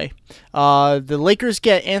 by the way. The Lakers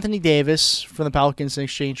get Anthony Davis from the Pelicans in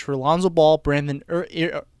exchange for Lonzo Ball, Brandon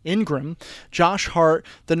Ingram, Josh Hart,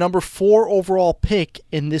 the number 4 overall pick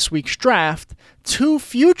in this week's draft, 2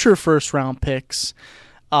 future first-round picks,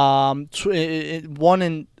 One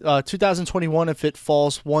in 2021 if it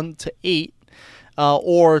falls 1 to 8,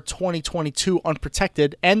 or 2022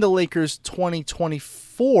 unprotected, and the Lakers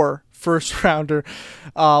 2024 first rounder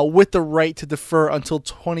with the right to defer until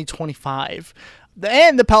 2025.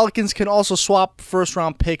 And the Pelicans can also swap first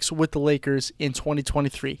round picks with the Lakers in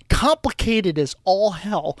 2023. Complicated as all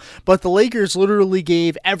hell, but the Lakers literally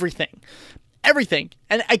gave everything. Everything.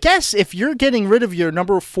 And I guess if you're getting rid of your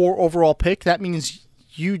number 4 overall pick, that means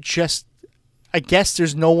I guess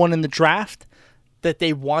there's no one in the draft that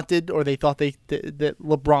they wanted or they thought that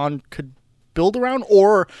LeBron could build around,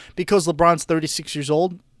 or because LeBron's 36 years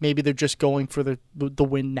old, maybe they're just going for the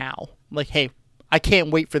win now. Like, hey, I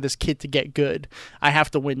can't wait for this kid to get good. I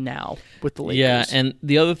have to win now with the Lakers. Yeah, and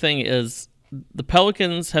the other thing is the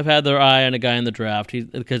Pelicans have had their eye on a guy in the draft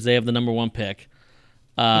because they have the number 1 pick,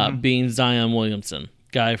 being Zion Williamson,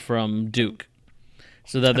 guy from Duke.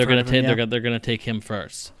 So that they're going to take him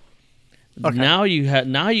first. Okay. Now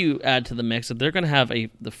you add to the mix that they're going to have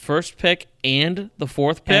the first pick and the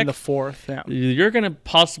 4th pick. And the 4th, yeah. You're going to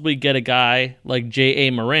possibly get a guy like J.A.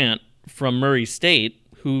 Morant from Murray State,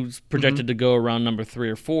 who's projected to go around number 3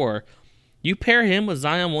 or 4. You pair him with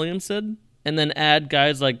Zion Williamson and then add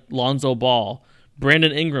guys like Lonzo Ball,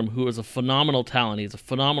 Brandon Ingram, who is a phenomenal talent. He's a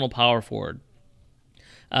phenomenal power forward.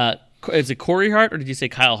 Is it Corey Hart or did you say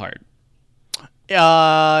Kyle Hart?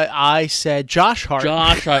 I said Josh Hart.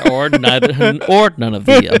 Or none of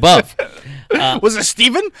the above. Was it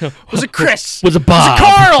Steven? Was it Chris? Was it Bob? Was it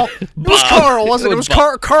Carl? It was Carl, wasn't it? It was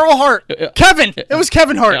Carl Hart. Kevin. It was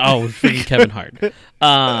Kevin Hart. Oh, it was freaking Kevin Hart.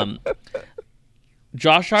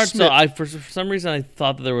 Josh Hart. Smith. So for some reason I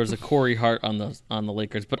thought that there was a Corey Hart on the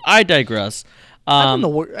Lakers, but I digress. I don't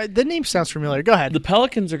know. The name sounds familiar. Go ahead. The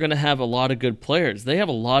Pelicans are going to have a lot of good players. They have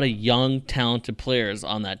a lot of young, talented players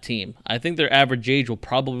on that team. I think their average age will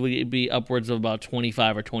probably be upwards of about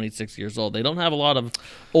 25 or 26 years old. They don't have a lot of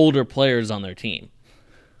older players on their team.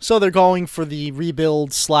 So they're going for the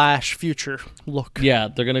rebuild / future look. Yeah,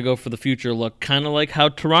 they're going to go for the future look, kind of like how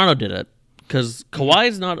Toronto did it. Because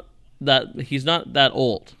Kawhi's he's not that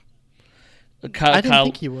old. I didn't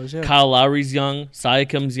think he was, yeah. Kyle Lowry's young,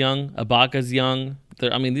 Siakam's young, Ibaka's young.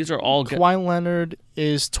 These are all Kawhi Leonard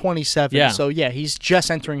is 27, so yeah, he's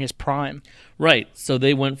just entering his prime. Right, so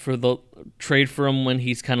they went for the trade for him when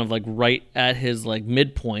he's kind of like right at his like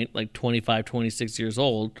midpoint, like 25, 26 years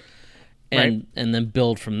old, and then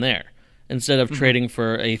build from there. Instead of trading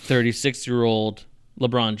for a 36-year-old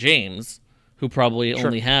LeBron James, who probably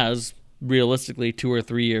only has, realistically, 2 or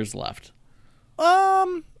 3 years left.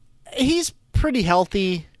 He's pretty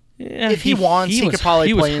healthy. Yeah, if he wants, he could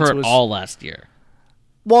probably play into his... He was hurt all last year.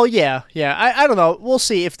 Well, yeah. I don't know. We'll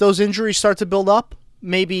see. If those injuries start to build up,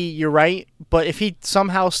 maybe you're right. But if he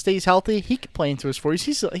somehow stays healthy, he could play into his 40s.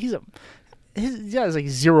 He has like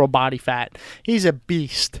 0 body fat. He's a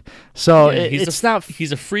beast. So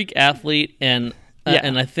he's a freak athlete, and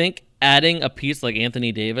I think adding a piece like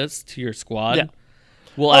Anthony Davis to your squad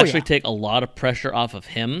will actually take a lot of pressure off of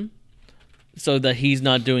him, so that he's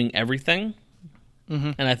not doing everything.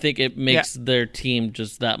 And I think it makes their team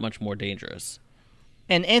just that much more dangerous.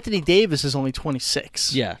 And Anthony Davis is only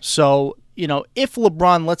 26. Yeah. So, if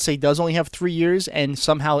LeBron, let's say, does only have 3 years and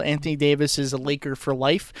somehow Anthony Davis is a Laker for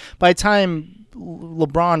life, by the time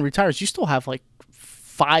LeBron retires, you still have like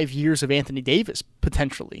 5 years of Anthony Davis,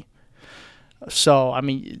 potentially. So, I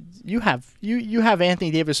mean, you have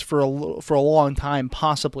Anthony Davis for a long time,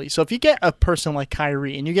 possibly. So if you get a person like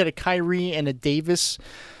Kyrie, and you get a Kyrie and a Davis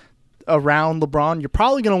around LeBron, you're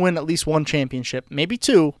probably going to win at least 1 championship, maybe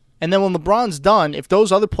 2. And then when LeBron's done, if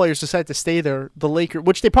those other players decide to stay there, the Lakers,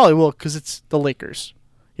 which they probably will because it's the Lakers,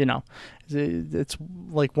 it's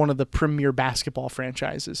like one of the premier basketball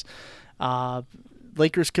franchises.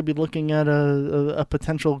 Lakers could be looking at a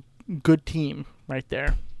potential good team right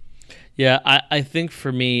there. Yeah, I think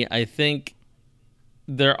for me,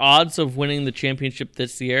 their odds of winning the championship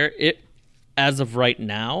this year, as of right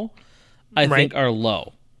now, I think are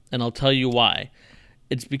low. And I'll tell you why.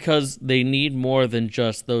 It's because they need more than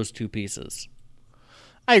just those 2 pieces.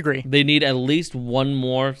 I agree. They need at least one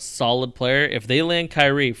more solid player. If they land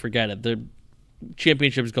Kyrie, forget it. The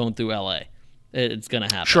championship's going through LA. It's going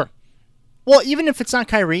to happen. Sure. Well, even if it's not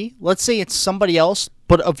Kyrie, let's say it's somebody else,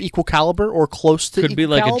 but of equal caliber or close to Could equal be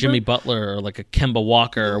like caliber. A Jimmy Butler or like a Kemba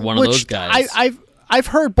Walker or one of those guys. I've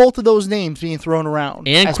heard both of those names being thrown around.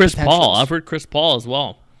 And Chris Paul. I've heard Chris Paul as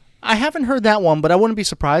well. I haven't heard that one, but I wouldn't be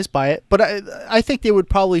surprised by it. But I think they would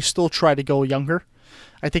probably still try to go younger.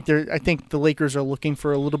 I think the Lakers are looking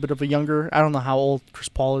for a little bit of a younger. I don't know how old Chris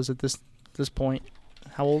Paul is at this point.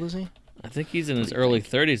 How old is he? I think he's in his early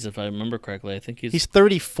 30s, if I remember correctly. I think he's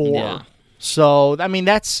 34. Yeah. So, I mean,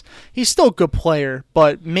 he's still a good player,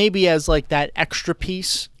 but maybe as like that extra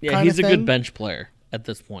piece. Yeah, he's a good bench player at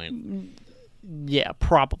this point. Yeah,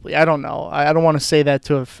 probably. I don't know. I don't want to say that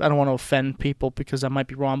I don't want to offend people because I might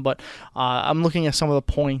be wrong, but I'm looking at some of the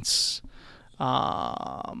points. Yeah,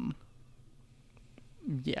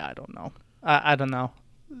 I don't know. I don't know.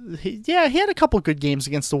 He had a couple good games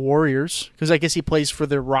against the Warriors because I guess he plays for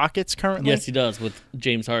the Rockets currently. Yes, he does with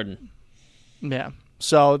James Harden. Yeah,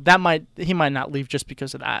 so he might not leave just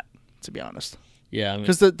because of that, to be honest. Yeah,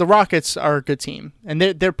 because the Rockets are a good team, and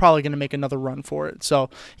they're probably going to make another run for it. So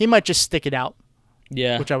he might just stick it out.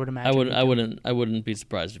 Yeah, which I would imagine. I wouldn't be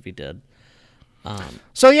surprised if he did.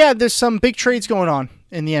 So yeah, there's some big trades going on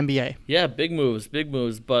in the NBA. Yeah, big moves.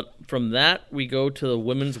 But from that, we go to the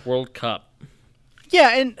Women's World Cup.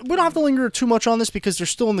 Yeah, and we don't have to linger too much on this because they're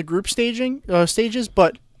still in the group stages.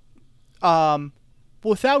 But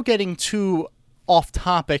without getting too off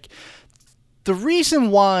topic, the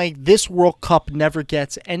reason why this World Cup never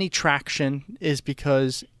gets any traction is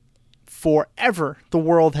because forever the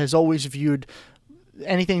world has always viewed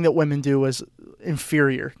anything that women do as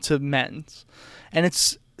inferior to men's. And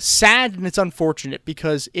it's sad and it's unfortunate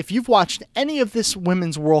because if you've watched any of this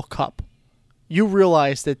Women's World Cup, you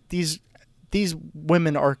realize that these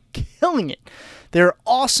women are killing it. They're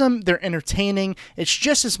awesome. They're entertaining. It's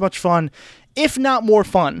just as much fun, if not more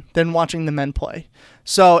fun, than watching the men play.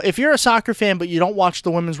 So if you're a soccer fan but you don't watch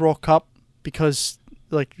the Women's World Cup because,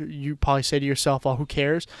 like, you probably say to yourself, oh, who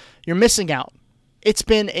cares? You're missing out. It's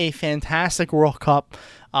been a fantastic World Cup.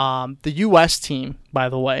 The U.S. team, by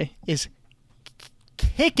the way, is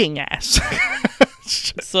kicking ass.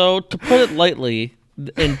 So, to put it lightly,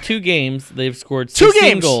 in 2 games, they've scored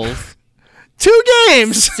 16 goals. 2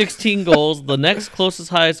 games! 16 goals. The next closest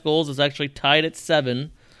highest goals is actually tied at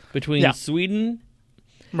 7 between Sweden,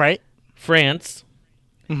 right, France,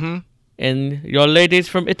 and your ladies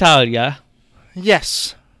from Italia.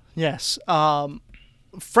 Yes.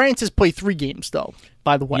 France has played 3 games, though,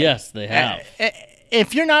 by the way. Yes, they have.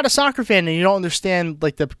 If you're not a soccer fan and you don't understand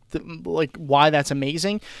like the why that's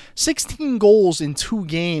amazing, 16 goals in 2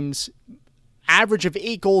 games, average of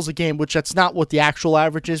 8 goals a game, which that's not what the actual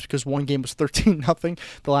average is because one game was 13-0,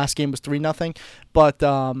 the last game was 3-0, but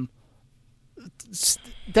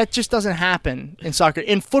that just doesn't happen in soccer.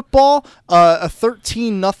 In football, a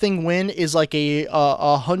 13-0 win is like a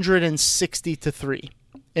 160-3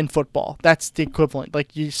 in football. That's the equivalent.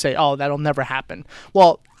 Like you say, oh, that'll never happen.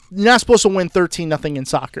 Well, you're not supposed to win 13-0 in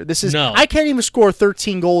soccer. This is I can't even score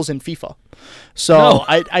 13 goals in FIFA. So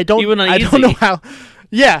I don't know how.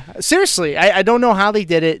 Yeah, seriously, I don't know how they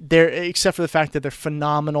did it. Except for the fact that they're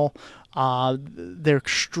phenomenal. They're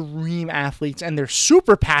extreme athletes and they're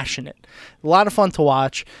super passionate. A lot of fun to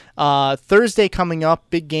watch. Thursday coming up,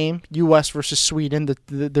 big game, U.S. versus Sweden.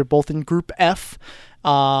 They're both in Group F.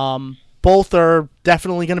 Both are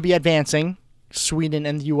definitely going to be advancing, Sweden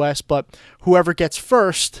and the U.S., but whoever gets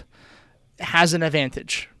first has an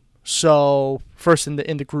advantage. So first in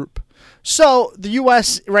the group. So the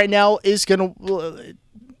U.S. right now is going to,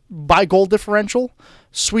 by goal differential,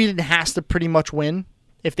 Sweden has to pretty much win.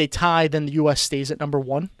 If they tie, then the U.S. stays at number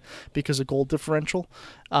 1 because of goal differential.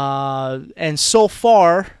 And so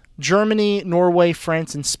far, Germany, Norway,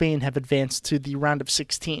 France, and Spain have advanced to the round of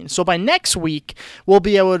 16. So by next week, we'll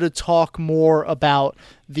be able to talk more about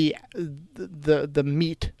the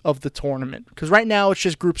meat of the tournament. Because right now it's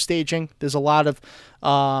just group staging. There's a lot of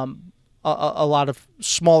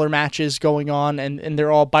smaller matches going on, and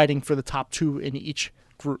they're all biting for the top 2 in each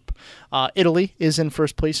group. Italy is in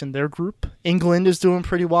first place in their group. England is doing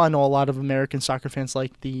pretty well. I know a lot of American soccer fans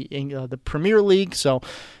like the Premier League, so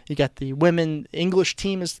you got the women English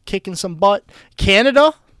team is kicking some butt.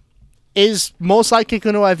 Canada is most likely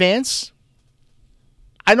going to advance.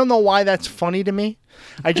 I don't know why that's funny to me.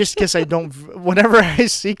 I just guess I don't. Whenever I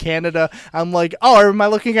see Canada, I'm like, oh, am I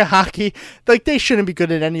looking at hockey? Like, they shouldn't be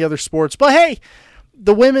good at any other sports. But hey,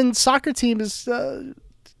 the women's soccer team is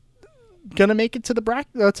gonna make it to the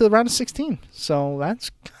to the round of 16, so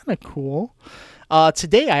that's kind of cool.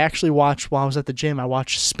 Today I actually watched, while I was at the gym, I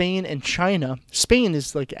watched Spain and China. Spain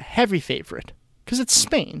is like a heavy favorite because it's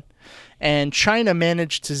Spain, and China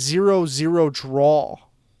managed to 0-0 draw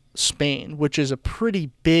Spain, which is a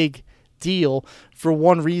pretty big deal for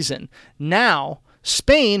one reason. Now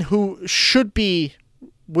Spain, who should be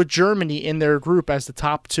with Germany in their group as the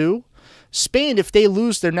top 2, Spain, if they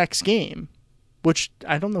lose their next game, which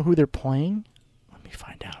I don't know who they're playing. Let me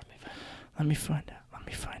find out.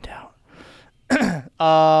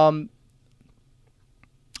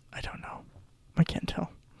 I don't know. I can't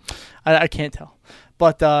tell. I can't tell.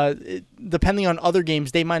 But depending on other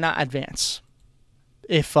games, they might not advance.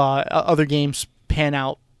 if other games pan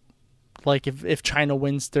out. Like if China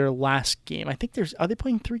wins their last game, I think are they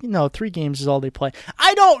playing 3? No, 3 games is all they play.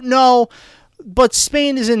 I don't know, but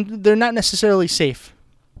Spain they're not necessarily safe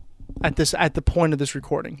at the point of this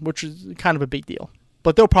recording, which is kind of a big deal.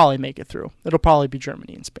 But they'll probably make it through. It'll probably be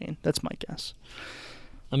Germany and Spain. That's my guess.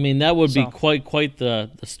 I mean, that would be quite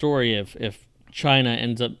the story if China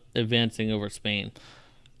ends up advancing over Spain.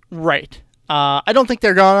 Right. I don't think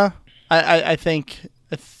they're gonna. I think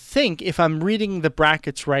if I'm reading the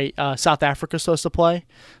brackets right, South Africa's supposed to play.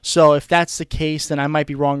 So if that's the case, then I might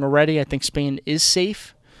be wrong already. I think Spain is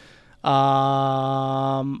safe.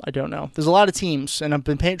 I don't know. There's a lot of teams, and I've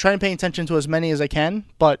been trying to pay attention to as many as I can,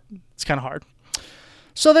 but it's kind of hard.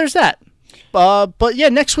 So there's that. But yeah,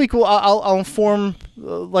 next week I'll inform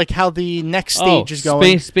like how the next stage is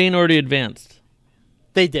going. Spain already advanced.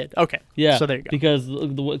 They did. Okay. Yeah. So there you go. Because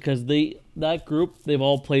that group, they've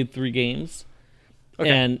all played 3 games. Okay.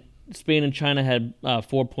 And Spain and China had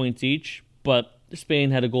 4 points each, but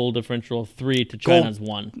Spain had a goal differential of 3 to China's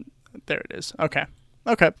 1. There it is. Okay.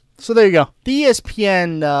 So there you go. The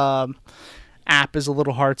ESPN app is a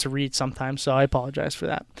little hard to read sometimes, so I apologize for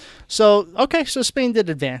that. So Spain did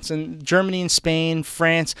advance, and Germany and Spain,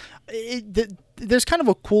 France. There's kind of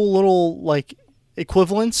a cool little like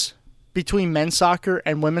equivalence between men's soccer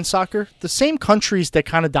and women's soccer. The same countries that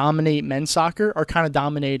kind of dominate men's soccer are kind of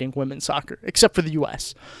dominating women's soccer, except for the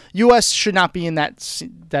U.S. U.S. should not be in that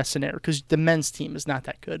scenario because the men's team is not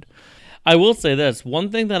that good. I will say this.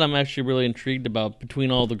 One thing that I'm actually really intrigued about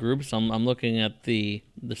between all the groups, I'm looking at the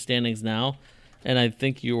standings now, and I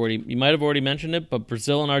think you might have already mentioned it, but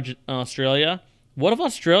Brazil and Australia. What if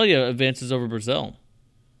Australia advances over Brazil?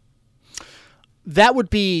 That would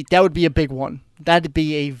be a big one. That'd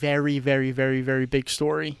be a very, very, very, very big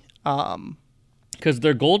story. Because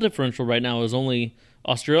their goal differential right now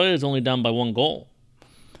Australia is only down by 1 goal.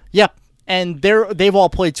 Yeah, and they've all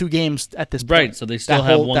played 2 games at this point. Right, so they still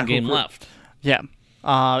have 1 game left. Yeah.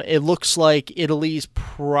 It looks like Italy's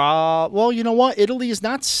well, you know what? Italy is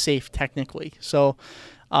not safe technically. So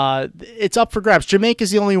it's up for grabs. Jamaica's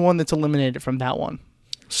the only one that's eliminated from that one.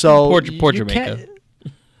 So poor Jamaica.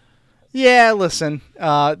 Yeah, listen.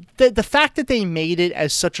 The fact that they made it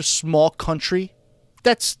as such a small country,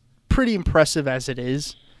 that's pretty impressive as it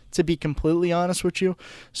is, to be completely honest with you.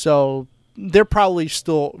 So they're probably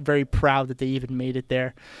still very proud that they even made it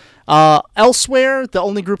there. Elsewhere, the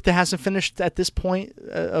only group that hasn't finished at this point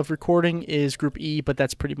of recording is Group E, but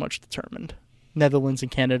that's pretty much determined. Netherlands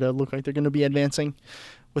and Canada look like they're going to be advancing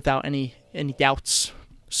without any doubts.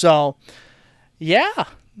 So, yeah, a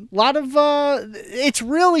lot of it's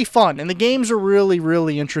really fun, and the games are really,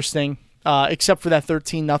 really interesting. Except for that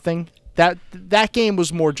 13-0. That game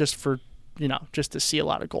was more just for just to see a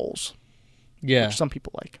lot of goals. Yeah, which some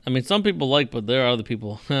people like. I mean, some people like, but there are other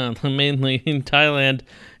people, mainly in Thailand,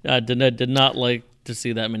 did not like to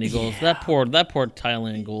see that many goals. Yeah. That poor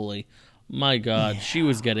Thailand goalie, my God, she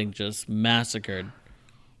was getting just massacred.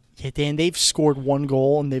 Yeah, Dan, they've scored 1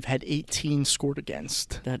 goal and they've had 18 scored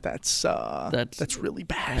against. That's really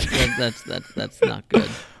bad. That's not good.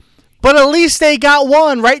 But at least they got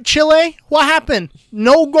 1, right, Chile? What happened?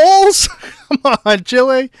 No goals? Come on,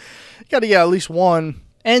 Chile. You got to get at least 1.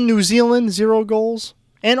 And New Zealand, 0 goals.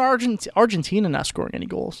 And Argentina not scoring any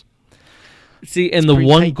goals. See, and the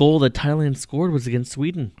 1 goal that Thailand scored was against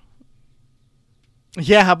Sweden.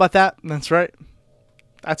 Yeah, how about that? That's right.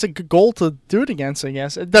 That's a good goal to do it against, I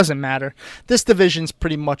guess. It doesn't matter. This division's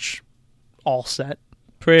pretty much all set.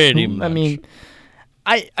 Pretty much. I mean,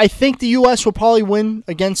 I think the U.S. will probably win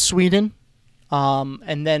against Sweden.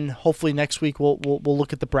 And then hopefully next week we'll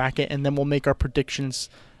look at the bracket and then we'll make our predictions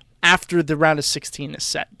after the round of 16 is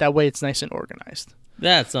set. That way it's nice and organized.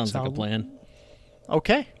 That sounds like a plan.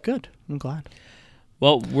 Okay, good. I'm glad.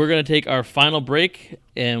 Well, we're going to take our final break,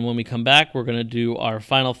 and when we come back, we're going to do our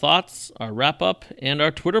final thoughts, our wrap-up, and our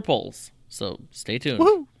Twitter polls. So stay tuned.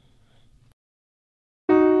 Woo-hoo.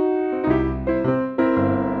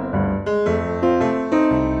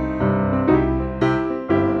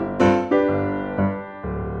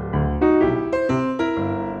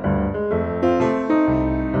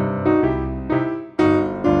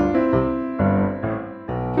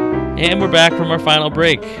 And we're back from our final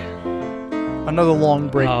break. Another long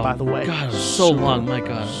break, by the way. God, it was so long. My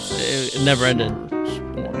God. It never ended.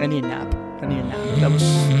 I need a nap. That was...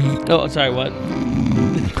 Oh, sorry, what?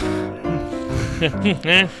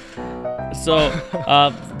 So,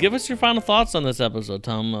 give us your final thoughts on this episode,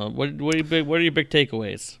 Tom. What are your big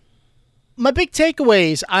takeaways? my big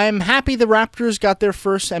takeaways. I'm happy the Raptors got their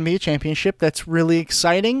first NBA championship. That's really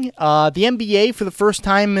exciting. The NBA, for the first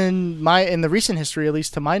time in the recent history, at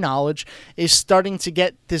least to my knowledge, is starting to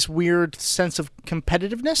get this weird sense of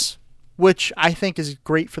competitiveness, which I think is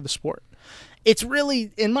great for the sport. It's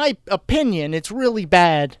really, in my opinion, it's really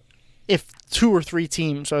bad if 2 or 3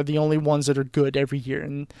 teams are the only ones that are good every year,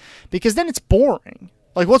 and because then it's boring.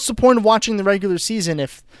 Like, what's the point of watching the regular season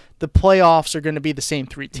if the playoffs are going to be the same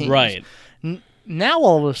 3 teams? Right. Now,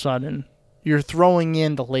 all of a sudden, you're throwing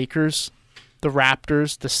in the Lakers, the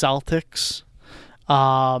Raptors, the Celtics,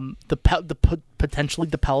 potentially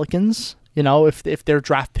the Pelicans. You know, if their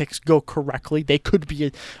draft picks go correctly, they could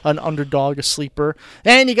be an underdog, a sleeper.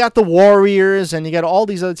 And you got the Warriors, and you got all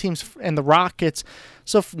these other teams, and the Rockets.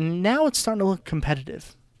 So now it's starting to look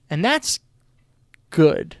competitive, and that's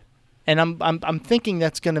good. And I'm thinking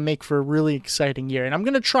that's going to make for a really exciting year. And I'm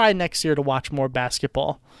going to try next year to watch more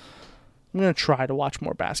basketball. What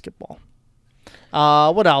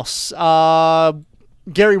else?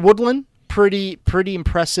 Gary Woodland, pretty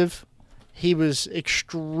impressive. He was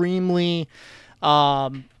extremely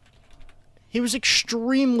calm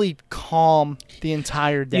the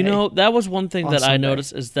entire day. You know, that was one thing that Sunday. I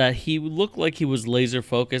noticed is that he looked like he was laser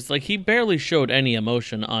focused. Like, he barely showed any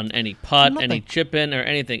emotion on any putt, Nothing. any chip in, or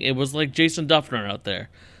anything. It was like Jason Duffner out there.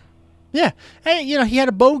 Yeah, hey, you know, he had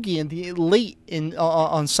a bogey in the late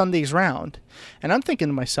on Sunday's round, and I'm thinking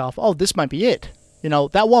to myself, oh, this might be it. You know,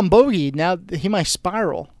 that one bogey, now he might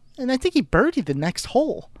spiral, and I think he birdied the next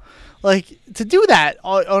hole. Like, to do that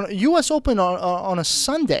on U.S. Open on a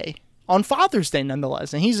Sunday, on Father's Day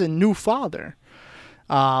nonetheless, and he's a new father.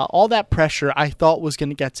 All that pressure I thought was going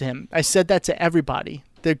to get to him. I said that to everybody.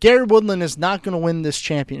 That Gary Woodland is not going to win this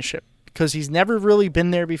championship because he's never really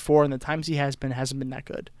been there before, and the times he has been hasn't been that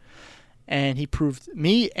good. And he proved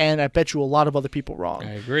me, and I bet you a lot of other people wrong.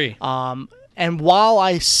 I agree. And while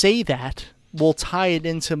I say that, we'll tie it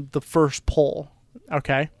into the first poll,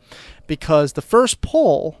 okay? Because the first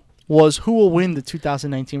poll was who will win the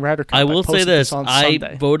 2019 Ryder Cup. I will say this. On I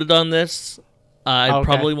Sunday. voted on this, I Okay.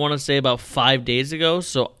 probably want to say about 5 days ago,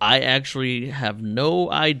 so I actually have no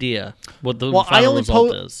idea what the final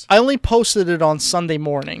result is. I only posted it on Sunday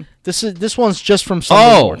morning. This one's just from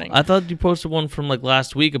Sunday morning. I thought you posted one from like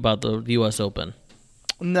last week about the U.S. Open.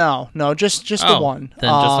 No, just the one. Then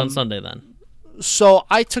just on Sunday then. So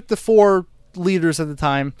I took the 4 leaders at the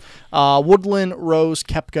time: Woodland, Rose,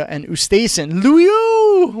 Koepka, and Oosthuizen.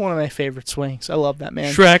 Liu, one of my favorite swings. I love that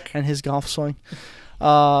man. Shrek. And his golf swing.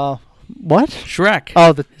 What? Shrek.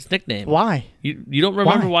 Oh, his nickname. Why? You don't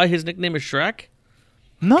remember why his nickname is Shrek?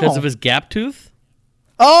 No. Because of his gap tooth?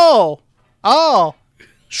 Oh.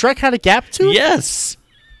 Shrek had a gap tooth? Yes.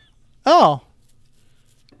 Oh.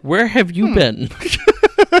 Where have you been?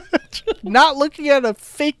 Not looking at a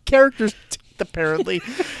fake character's teeth, apparently.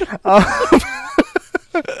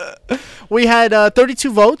 We had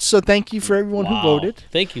 32 votes, so thank you for everyone who voted.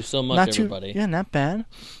 Thank you so much, everybody. Yeah, not bad.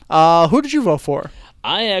 Who did you vote for?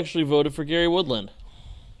 I actually voted for Gary Woodland.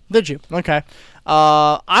 Did you? Okay.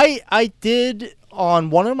 I did on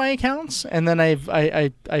one of my accounts, and then I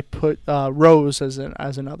put Rose as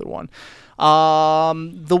another one.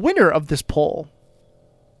 The winner of this poll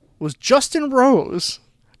was Justin Rose.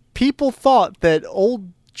 People thought that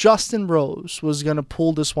old Justin Rose was going to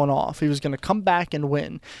pull this one off. He was going to come back and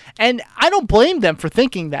win. And I don't blame them for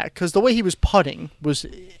thinking that, because the way he was putting was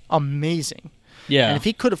amazing. Yeah. And if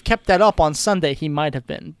he could have kept that up on Sunday, he might have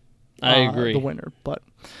been I agree. the winner. But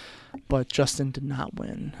Justin did not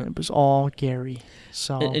win. It was all Gary.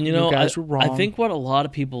 So and you know, guys were wrong. I think what a lot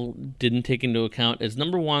of people didn't take into account is,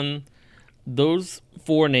 number one, those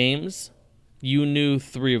 4 names, you knew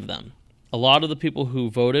 3 of them. A lot of the people who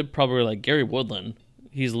voted probably were like, Gary Woodland,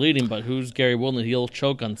 he's leading, but who's Gary Woodland? He'll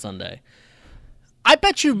choke on Sunday. I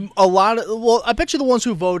bet you the ones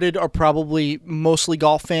who voted are probably mostly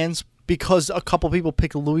golf fans, because a couple people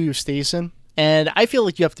picked Louis Oosthuizen, and I feel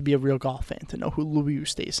like you have to be a real golf fan to know who Louis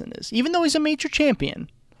Oosthuizen is. Even though he's a major champion,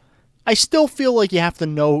 I still feel like you have to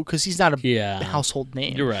know, because he's not a household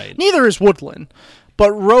name. You're right. Neither is Woodland,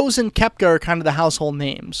 but Rose and Koepka are kind of the household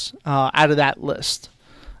names out of that list.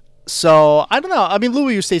 So I don't know. I mean,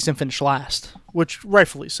 Louis Oosthuizen finished last, which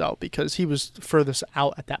rightfully so, because he was furthest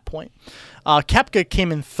out at that point. Koepka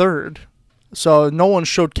came in 3rd. So no one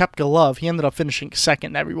showed Koepka love. He ended up finishing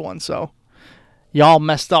 2nd, everyone. So y'all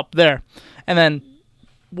messed up there. And then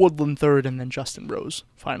Woodland 3rd, and then Justin Rose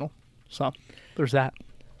final. So there's that.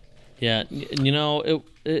 Yeah, you know,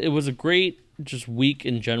 it was a great just week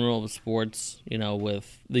in general of sports. You know,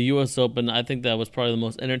 with the U.S. Open, I think that was probably the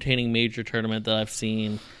most entertaining major tournament that I've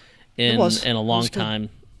seen in a long time.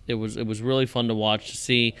 It was really fun to watch, to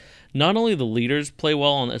see not only the leaders play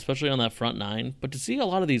well, especially on that front nine, but to see a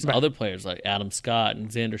lot of these other players like Adam Scott and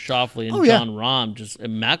Xander Schauffele and John Rahm,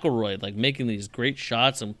 and McIlroy, like making these great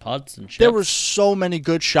shots and putts and chips. There were so many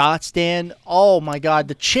good shots, Dan. Oh my God,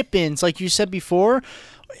 the chip-ins, like you said before.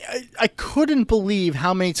 I couldn't believe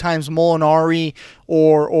how many times Molinari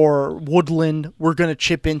or Woodland were going to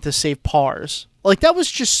chip in to save pars. Like, that was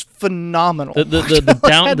just phenomenal.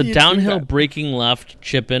 The downhill breaking left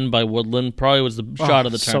chip in by Woodland probably was the shot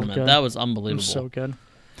of the tournament. So that was unbelievable. It was so good.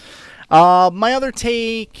 My other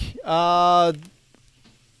take, watch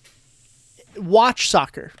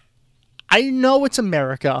soccer. I know it's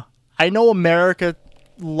America. I know America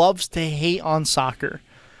loves to hate on soccer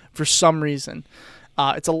for some reason.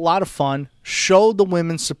 It's a lot of fun. Show the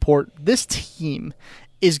women support. This team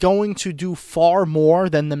is going to do far more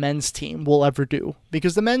than the men's team will ever do,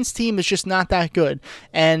 because the men's team is just not that good.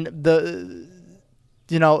 And the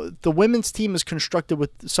women's team is constructed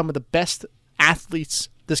with some of the best athletes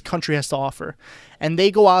this country has to offer. And they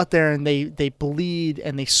go out there and they bleed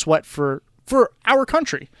and they sweat for our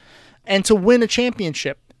country and to win a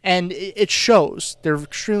championship. And it shows. They're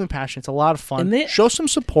extremely passionate. It's a lot of fun. And show some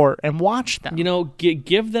support and watch them.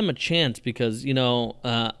 Give them a chance, because,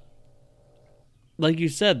 like you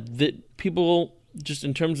said, that people, just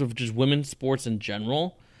in terms of just women's sports in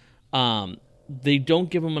general, they don't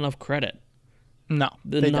give them enough credit. No,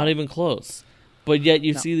 they're not even close. But yet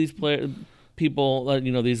you see these people,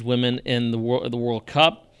 these women in the World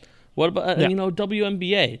Cup. What about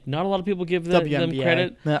WNBA? Not a lot of people give them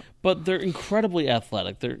credit, but they're incredibly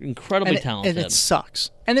athletic. They're incredibly talented. And it sucks.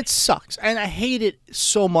 And I hate it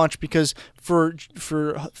so much, because for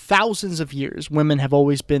thousands of years, women have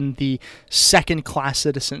always been the second-class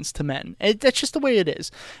citizens to men. That's just the way it is.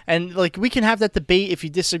 And like, we can have that debate if you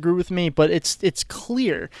disagree with me, but it's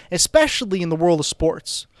clear, especially in the world of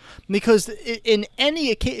sports. Because in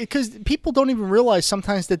any occasion, because people don't even realize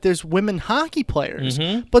sometimes that there's women hockey players,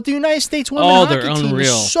 but the United States women's hockey team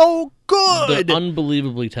is so good. They're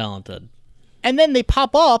unbelievably talented. And then they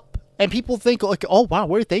pop up, and people think, like, oh, wow,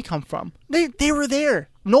 where did they come from? They were there.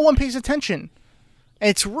 No one pays attention. And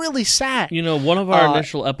it's really sad. One of our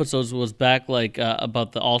initial episodes was back,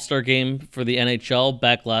 about the All-Star game for the NHL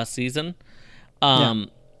back last season,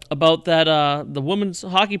 about that the women's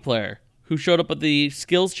hockey player who showed up at the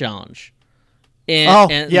skills challenge.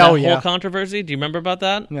 And whole controversy. Do you remember about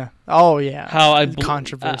that? Yeah. Oh, yeah. How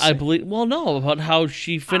controversy. I believe. Well, no, about how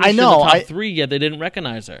she finished in the top three, yet they didn't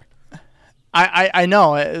recognize her. I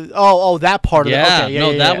know. That part of it.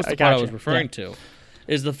 Okay, that was the part I was referring to.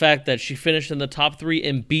 Is the fact that she finished in the top three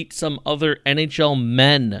and beat some other NHL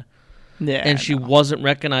men. Yeah. And she wasn't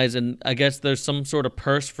recognized, and I guess there's some sort of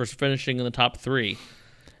purse for finishing in the top three.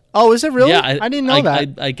 Oh, is it really? Yeah, I didn't know that.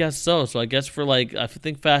 I guess so. So I guess for I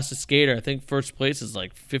think fastest skater, I think first place is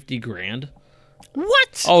like $50,000.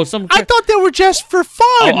 What? Oh, I thought they were just for fun.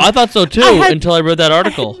 Oh, I thought so too until I read that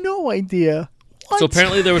article. I had no idea. What? So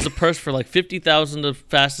apparently there was a purse for like $50,000 to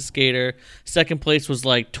fastest skater. Second place was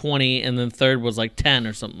like 20, and then third was like 10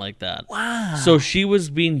 or something like that. Wow. So she was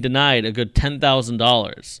being denied a good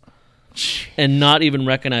 $10,000 and not even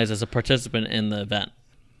recognized as a participant in the event.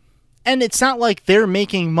 And it's not like they're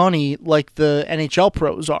making money like the NHL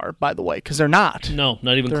pros are, by the way, because they're not. No,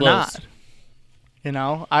 not even close.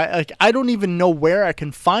 Not. I don't even know where I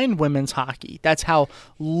can find women's hockey. That's how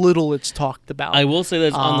little it's talked about. I will say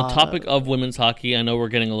this on the topic of women's hockey. I know we're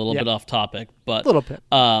getting a little bit off topic, but a little bit.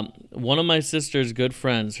 One of my sister's good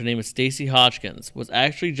friends, her name is Stacey Hodgkins, was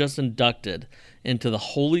actually just inducted into the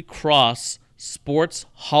Holy Cross Sports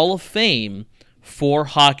Hall of Fame for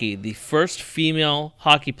hockey, the first female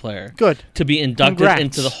hockey player to be inducted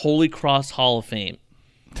into the Holy Cross Hall of Fame.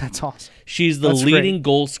 That's awesome. She's the leading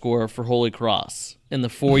goal scorer for Holy Cross in the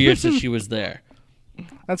 4 years that she was there.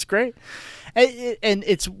 That's great. And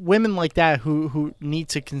it's women like that who need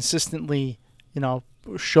to consistently,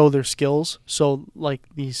 show their skills. So like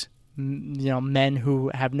these, men who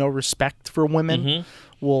have no respect for women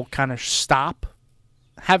will kind of stop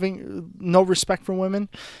having no respect for women.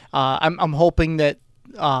 I'm hoping that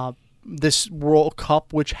this World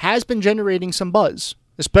Cup, which has been generating some buzz,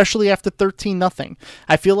 especially after 13-0.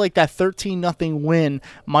 I feel like that 13-0 win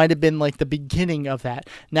might have been like the beginning of that.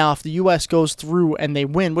 Now, if the U.S. goes through and they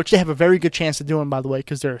win, which they have a very good chance of doing, by the way,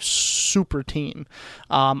 because they're a super team,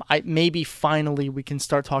 maybe finally we can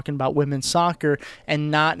start talking about women's soccer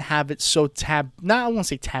and not have it so I won't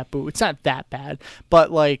say taboo. It's not that bad,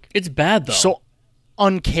 but like it's bad though. So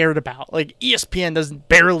uncared about. Like ESPN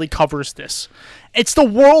barely covers this. It's the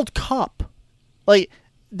World Cup. Like,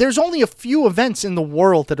 there's only a few events in the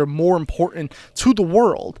world that are more important to the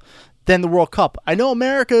world than the World Cup. I know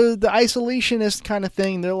America, the isolationist kind of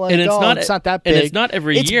thing. They're like, And it's it's not that big. And it's not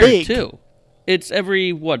every year, big. too. It's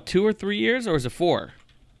every, 2 or 3 years, or is it 4?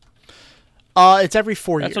 It's every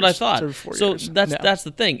 4 years. That's what I thought. It's every 4 so years. that's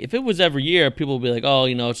the thing. If it was every year, people would be like, oh,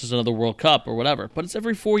 it's just another World Cup or whatever. But it's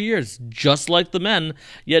every 4 years, just like the men,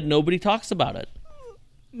 yet nobody talks about it.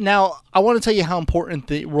 Now, I want to tell you how important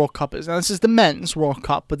the World Cup is. Now, this is the men's World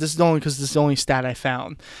Cup, but this is only because this is the only stat I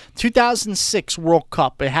found. 2006 World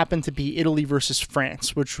Cup, it happened to be Italy versus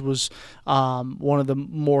France, which was one of the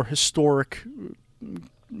more historic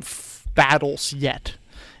battles yet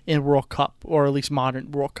in World Cup, or at least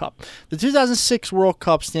modern World Cup. The 2006 World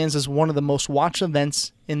Cup stands as one of the most watched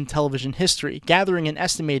events in television history, gathering an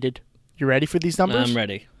estimated, you ready for these numbers? I'm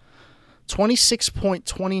ready.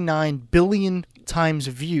 26.29 billion times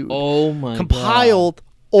viewed. Oh my compiled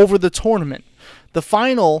over the tournament. The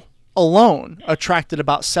final alone attracted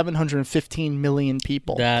about 715 million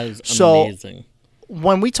people. That is so amazing.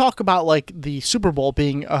 When we talk about like the Super Bowl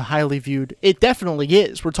being a highly viewed, it definitely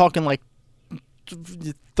is. We're talking like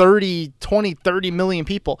 30 million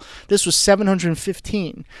people. This was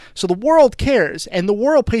 715. So the world cares, and the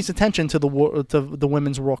world pays attention to the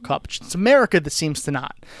Women's World Cup. It's America that seems to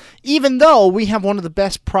not. Even though we have one of the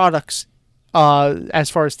best products as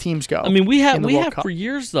far as teams go. I mean, we have Cup. for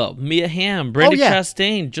years, though. Mia Hamm, Brandi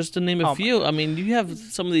Chastain, just to name a few. I mean, you have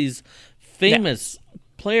some of these famous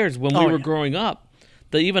players when we were growing up.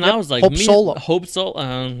 That even I was like, Hope Solo. Hope Solo.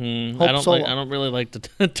 I Solo. don't really like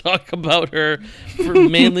to talk about her,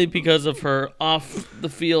 mainly because of her off the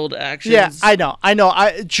field actions. Yeah, I know.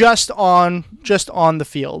 I just on the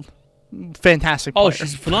field, fantastic player. Oh,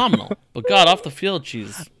 she's phenomenal. But God, off the field,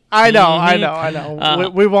 she's. I know.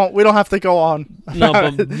 We won't. We don't have to go on. No,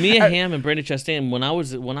 but Mia Hamm and Brandi Chastain. When I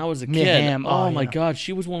was a Mia kid, Hamm, my God,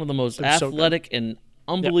 she was one of the most athletic and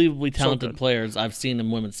unbelievably talented good. players I've seen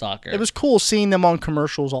in women's soccer. It was cool seeing them on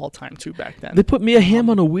commercials all the time too back then. They put Mia Hamm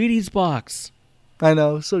on a Wheaties box. I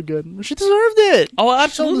know, so good. She deserved it. Oh,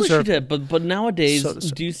 absolutely, she did. But nowadays, So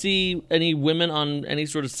do you see any women on any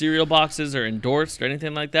sort of cereal boxes or endorsed or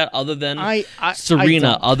anything like that, other than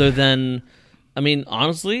Serena? Other than, I mean,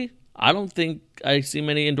 honestly, I don't think I see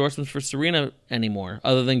many endorsements for Serena anymore,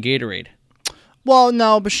 other than Gatorade. Well,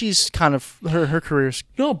 no, but she's kind of her career's.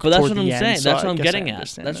 No, but that's what I'm saying. That's what I'm getting at.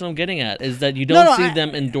 That's what I'm getting at is that you don't see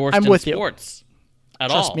them endorsed in sports at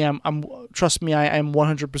all. Trust me, I'm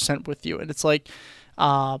 100% with you, and it's like,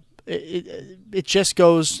 it just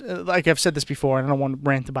goes like I've said this before, and I don't want to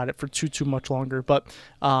rant about it for too much longer. But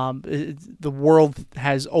the world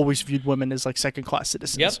has always viewed women as like second class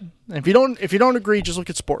citizens. Yep. And if you don't agree, just look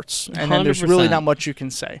at sports, and then there's really not much you can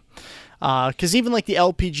say. Because even like the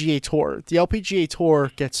LPGA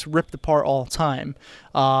Tour gets ripped apart all the time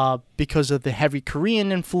because of the heavy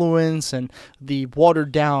Korean influence and the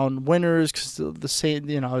watered down winners. Because the same,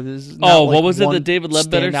 there's not what was it that David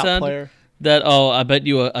Ledbetter said? Player. That I bet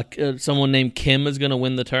you someone named Kim is going to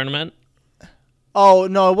win the tournament. Oh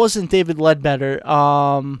no, it wasn't David Ledbetter.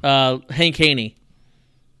 Hank Haney.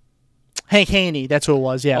 Hank Haney, that's who it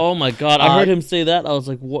was. Yeah. Oh my God, I heard him say that. I was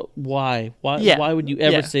like, "What? Why? Yeah, why would you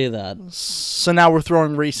ever say that?" So now we're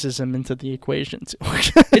throwing racism into the equation too.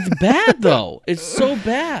 It's bad though. It's so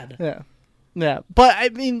bad. Yeah. But I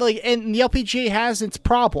mean, like, and the LPGA has its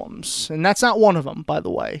problems, and that's not one of them, by the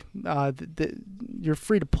way. You're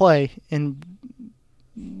free to play in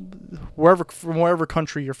wherever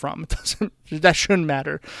country you're from. That shouldn't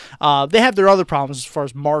matter. They have their other problems as far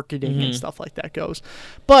as marketing and stuff like that goes.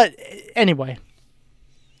 But anyway,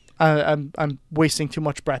 I'm wasting too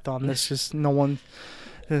much breath on this. Just no one.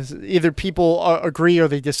 Either people agree or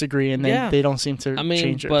they disagree, and they don't seem to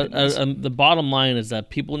change it. But the bottom line is that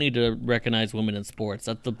people need to recognize women in sports.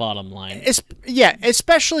 That's the bottom line.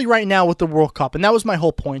 Especially right now with the World Cup, and that was my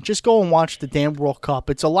whole point. Just go and watch the damn World Cup.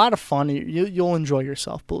 It's a lot of fun. You'll enjoy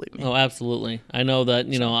yourself, believe me. Oh, absolutely. I know that.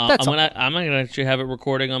 I'm gonna actually have it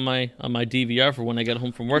recording on my DVR for when I get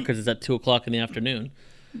home from work because it's at 2:00 in the afternoon.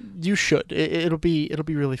 You should. It'll be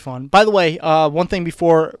really fun. By the way, one thing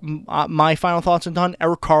before my final thoughts are done,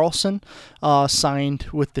 Erik Karlsson signed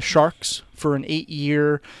with the Sharks for an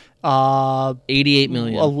 8-year, $88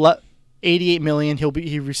 million. $88 million. He'll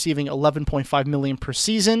be receiving $11.5 million per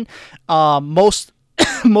season. Most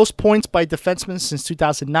points by defensemen since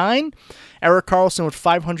 2009. Erik Karlsson with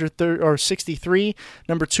 563.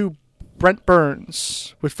 Number 2, Brent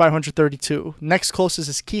Burns with 532. Next closest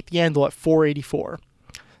is Keith Yandle at 484.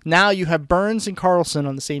 Now you have Burns and Karlsson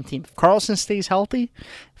on the same team. If Karlsson stays healthy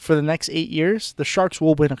for the next 8 years, the Sharks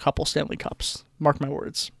will win a couple Stanley Cups. Mark my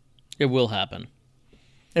words. It will happen.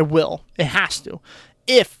 It will. It has to.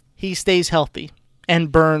 If he stays healthy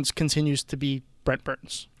and Burns continues to be Brent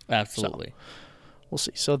Burns. Absolutely. So, we'll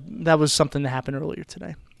see. So that was something that happened earlier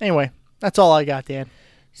today. Anyway, that's all I got, Dan.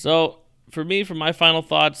 So for my final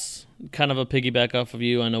thoughts, kind of a piggyback off of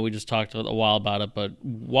you. I know we just talked a while about it, but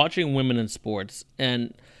watching women in sports,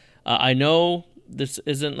 and I know this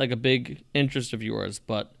isn't like a big interest of yours,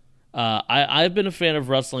 but I've been a fan of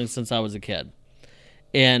wrestling since I was a kid.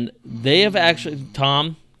 And they have actually,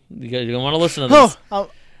 Tom, you want to listen to this. Oh,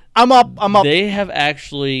 I'm up. They have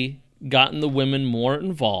actually gotten the women more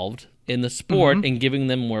involved in the sport and giving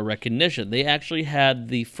them more recognition. They actually had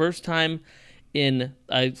the first time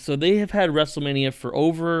so they have had WrestleMania for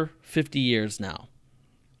over 50 years now.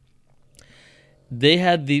 They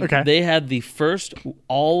had the first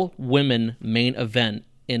all women main event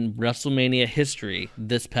in WrestleMania history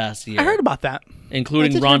this past year. I heard about that,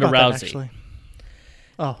 including Ronda Rousey.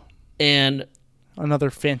 And another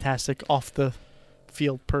fantastic off the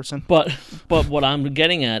field person. But what I'm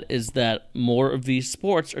getting at is that more of these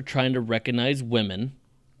sports are trying to recognize women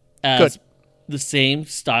as the same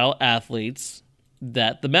style athletes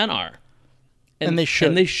that the men are. And they should.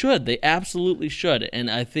 And they should. They absolutely should. And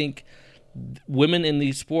I think women in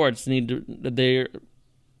these sports need to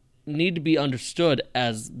be understood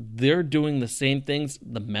as they're doing the same things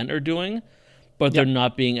the men are doing, but they're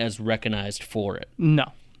not being as recognized for it. No,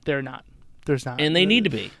 they're not. There's not. And they need to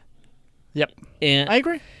be. Yep. And I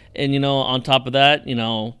agree. And on top of that,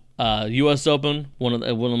 U.S. Open, one of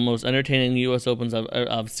the most entertaining U.S. Opens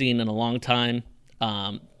I've seen in a long time.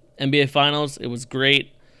 NBA Finals, it was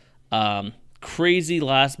great. Crazy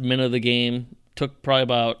last minute of the game, took probably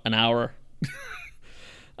about an hour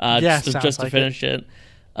just to finish it.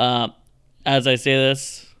 As I say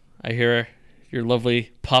this, I hear your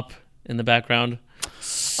lovely pup in the background.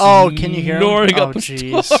 Oh, can you hear him? Oh,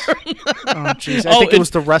 jeez. I think it was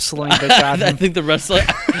the wrestling that got him. I think the wrestling.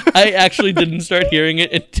 I actually didn't start hearing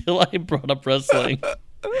it until I brought up wrestling.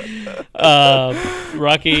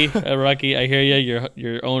 Rocky, I hear you.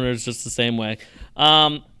 Your owner's just the same way.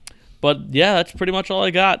 But yeah, that's pretty much all I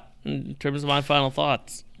got in terms of my final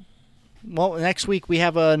thoughts. Well, next week we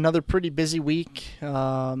have another pretty busy week.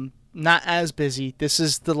 Not as busy. This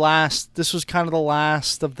was kind of the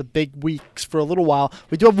last of the big weeks for a little while.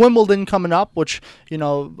 We do have Wimbledon coming up, which,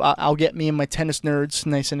 I'll get me and my tennis nerds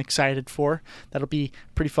nice and excited for. That'll be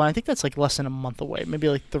pretty fun. I think that's like less than a month away, maybe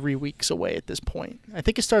like 3 weeks away at this point. I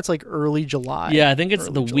think it starts like early July. Yeah, I think it's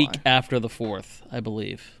the week after the 4th, I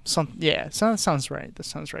believe. That sounds right. That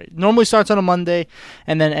sounds right. Normally starts on a Monday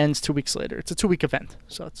and then ends 2 weeks later. It's a 2-week event,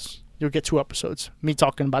 so you'll get 2 episodes. Me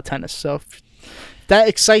talking about tennis. So if that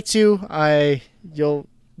excites you, you'll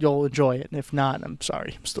enjoy it. And if not, I'm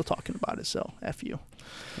sorry. I'm still talking about it, so F you.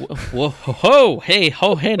 Whoa, ho, hey,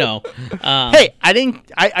 no. Hey,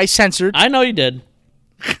 I censored. I know you did.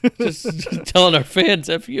 just telling our fans,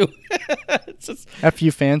 F you. F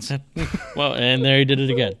you, fans. Well, and there you did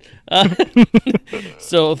it again.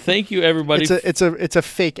 So thank you, everybody. It's a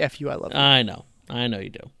fake F you. I love it. I know you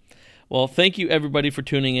do. Well, thank you, everybody, for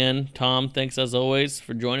tuning in. Tom, thanks, as always,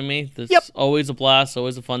 for joining me. This is always a blast,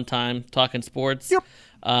 always a fun time talking sports. Yep.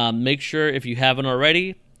 Make sure, if you haven't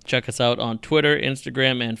already, check us out on Twitter,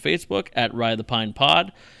 Instagram, and Facebook at Ride the Pine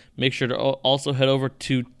Pod. Make sure to also head over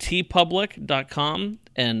to tpublic.com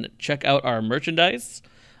and check out our merchandise.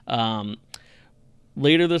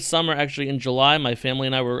 Later this summer, actually in July, my family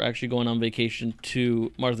and I were actually going on vacation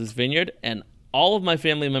to Martha's Vineyard, and all of my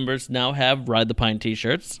family members now have Ride the Pine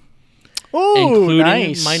t-shirts. Ooh, including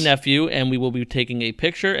nice. my nephew, and we will be taking a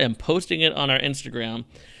picture and posting it on our Instagram,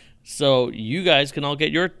 so you guys can all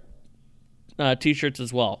get your t-shirts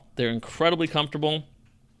as well. They're incredibly comfortable.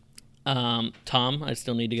 Tom, I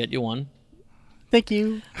still need to get you one. Thank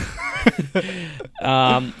you.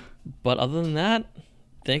 But other than that,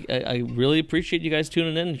 I really appreciate you guys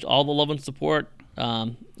tuning in, all the love and support,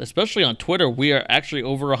 especially on Twitter. We are actually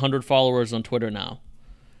over 100 followers on Twitter now.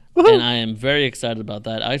 Woo-hoo. And I am very excited about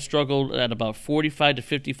that. I struggled at about 45 to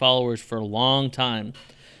 50 followers for a long time.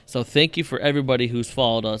 So thank you for everybody who's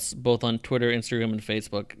followed us, both on Twitter, Instagram, and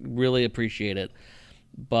Facebook. Really appreciate it.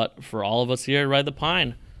 But for all of us here at Ride the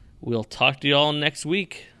Pine, we'll talk to you all next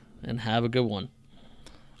week, and have a good one.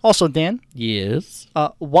 Also, Dan? Yes?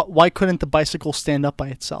 Why couldn't the bicycle stand up by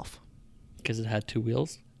itself? Because it had 2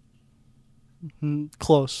 wheels?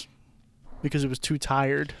 Close. Because it was too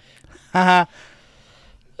tired. Haha.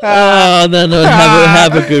 Then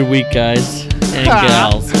have a good week, guys and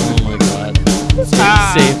gals. Oh my God.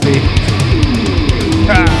 Stay safe.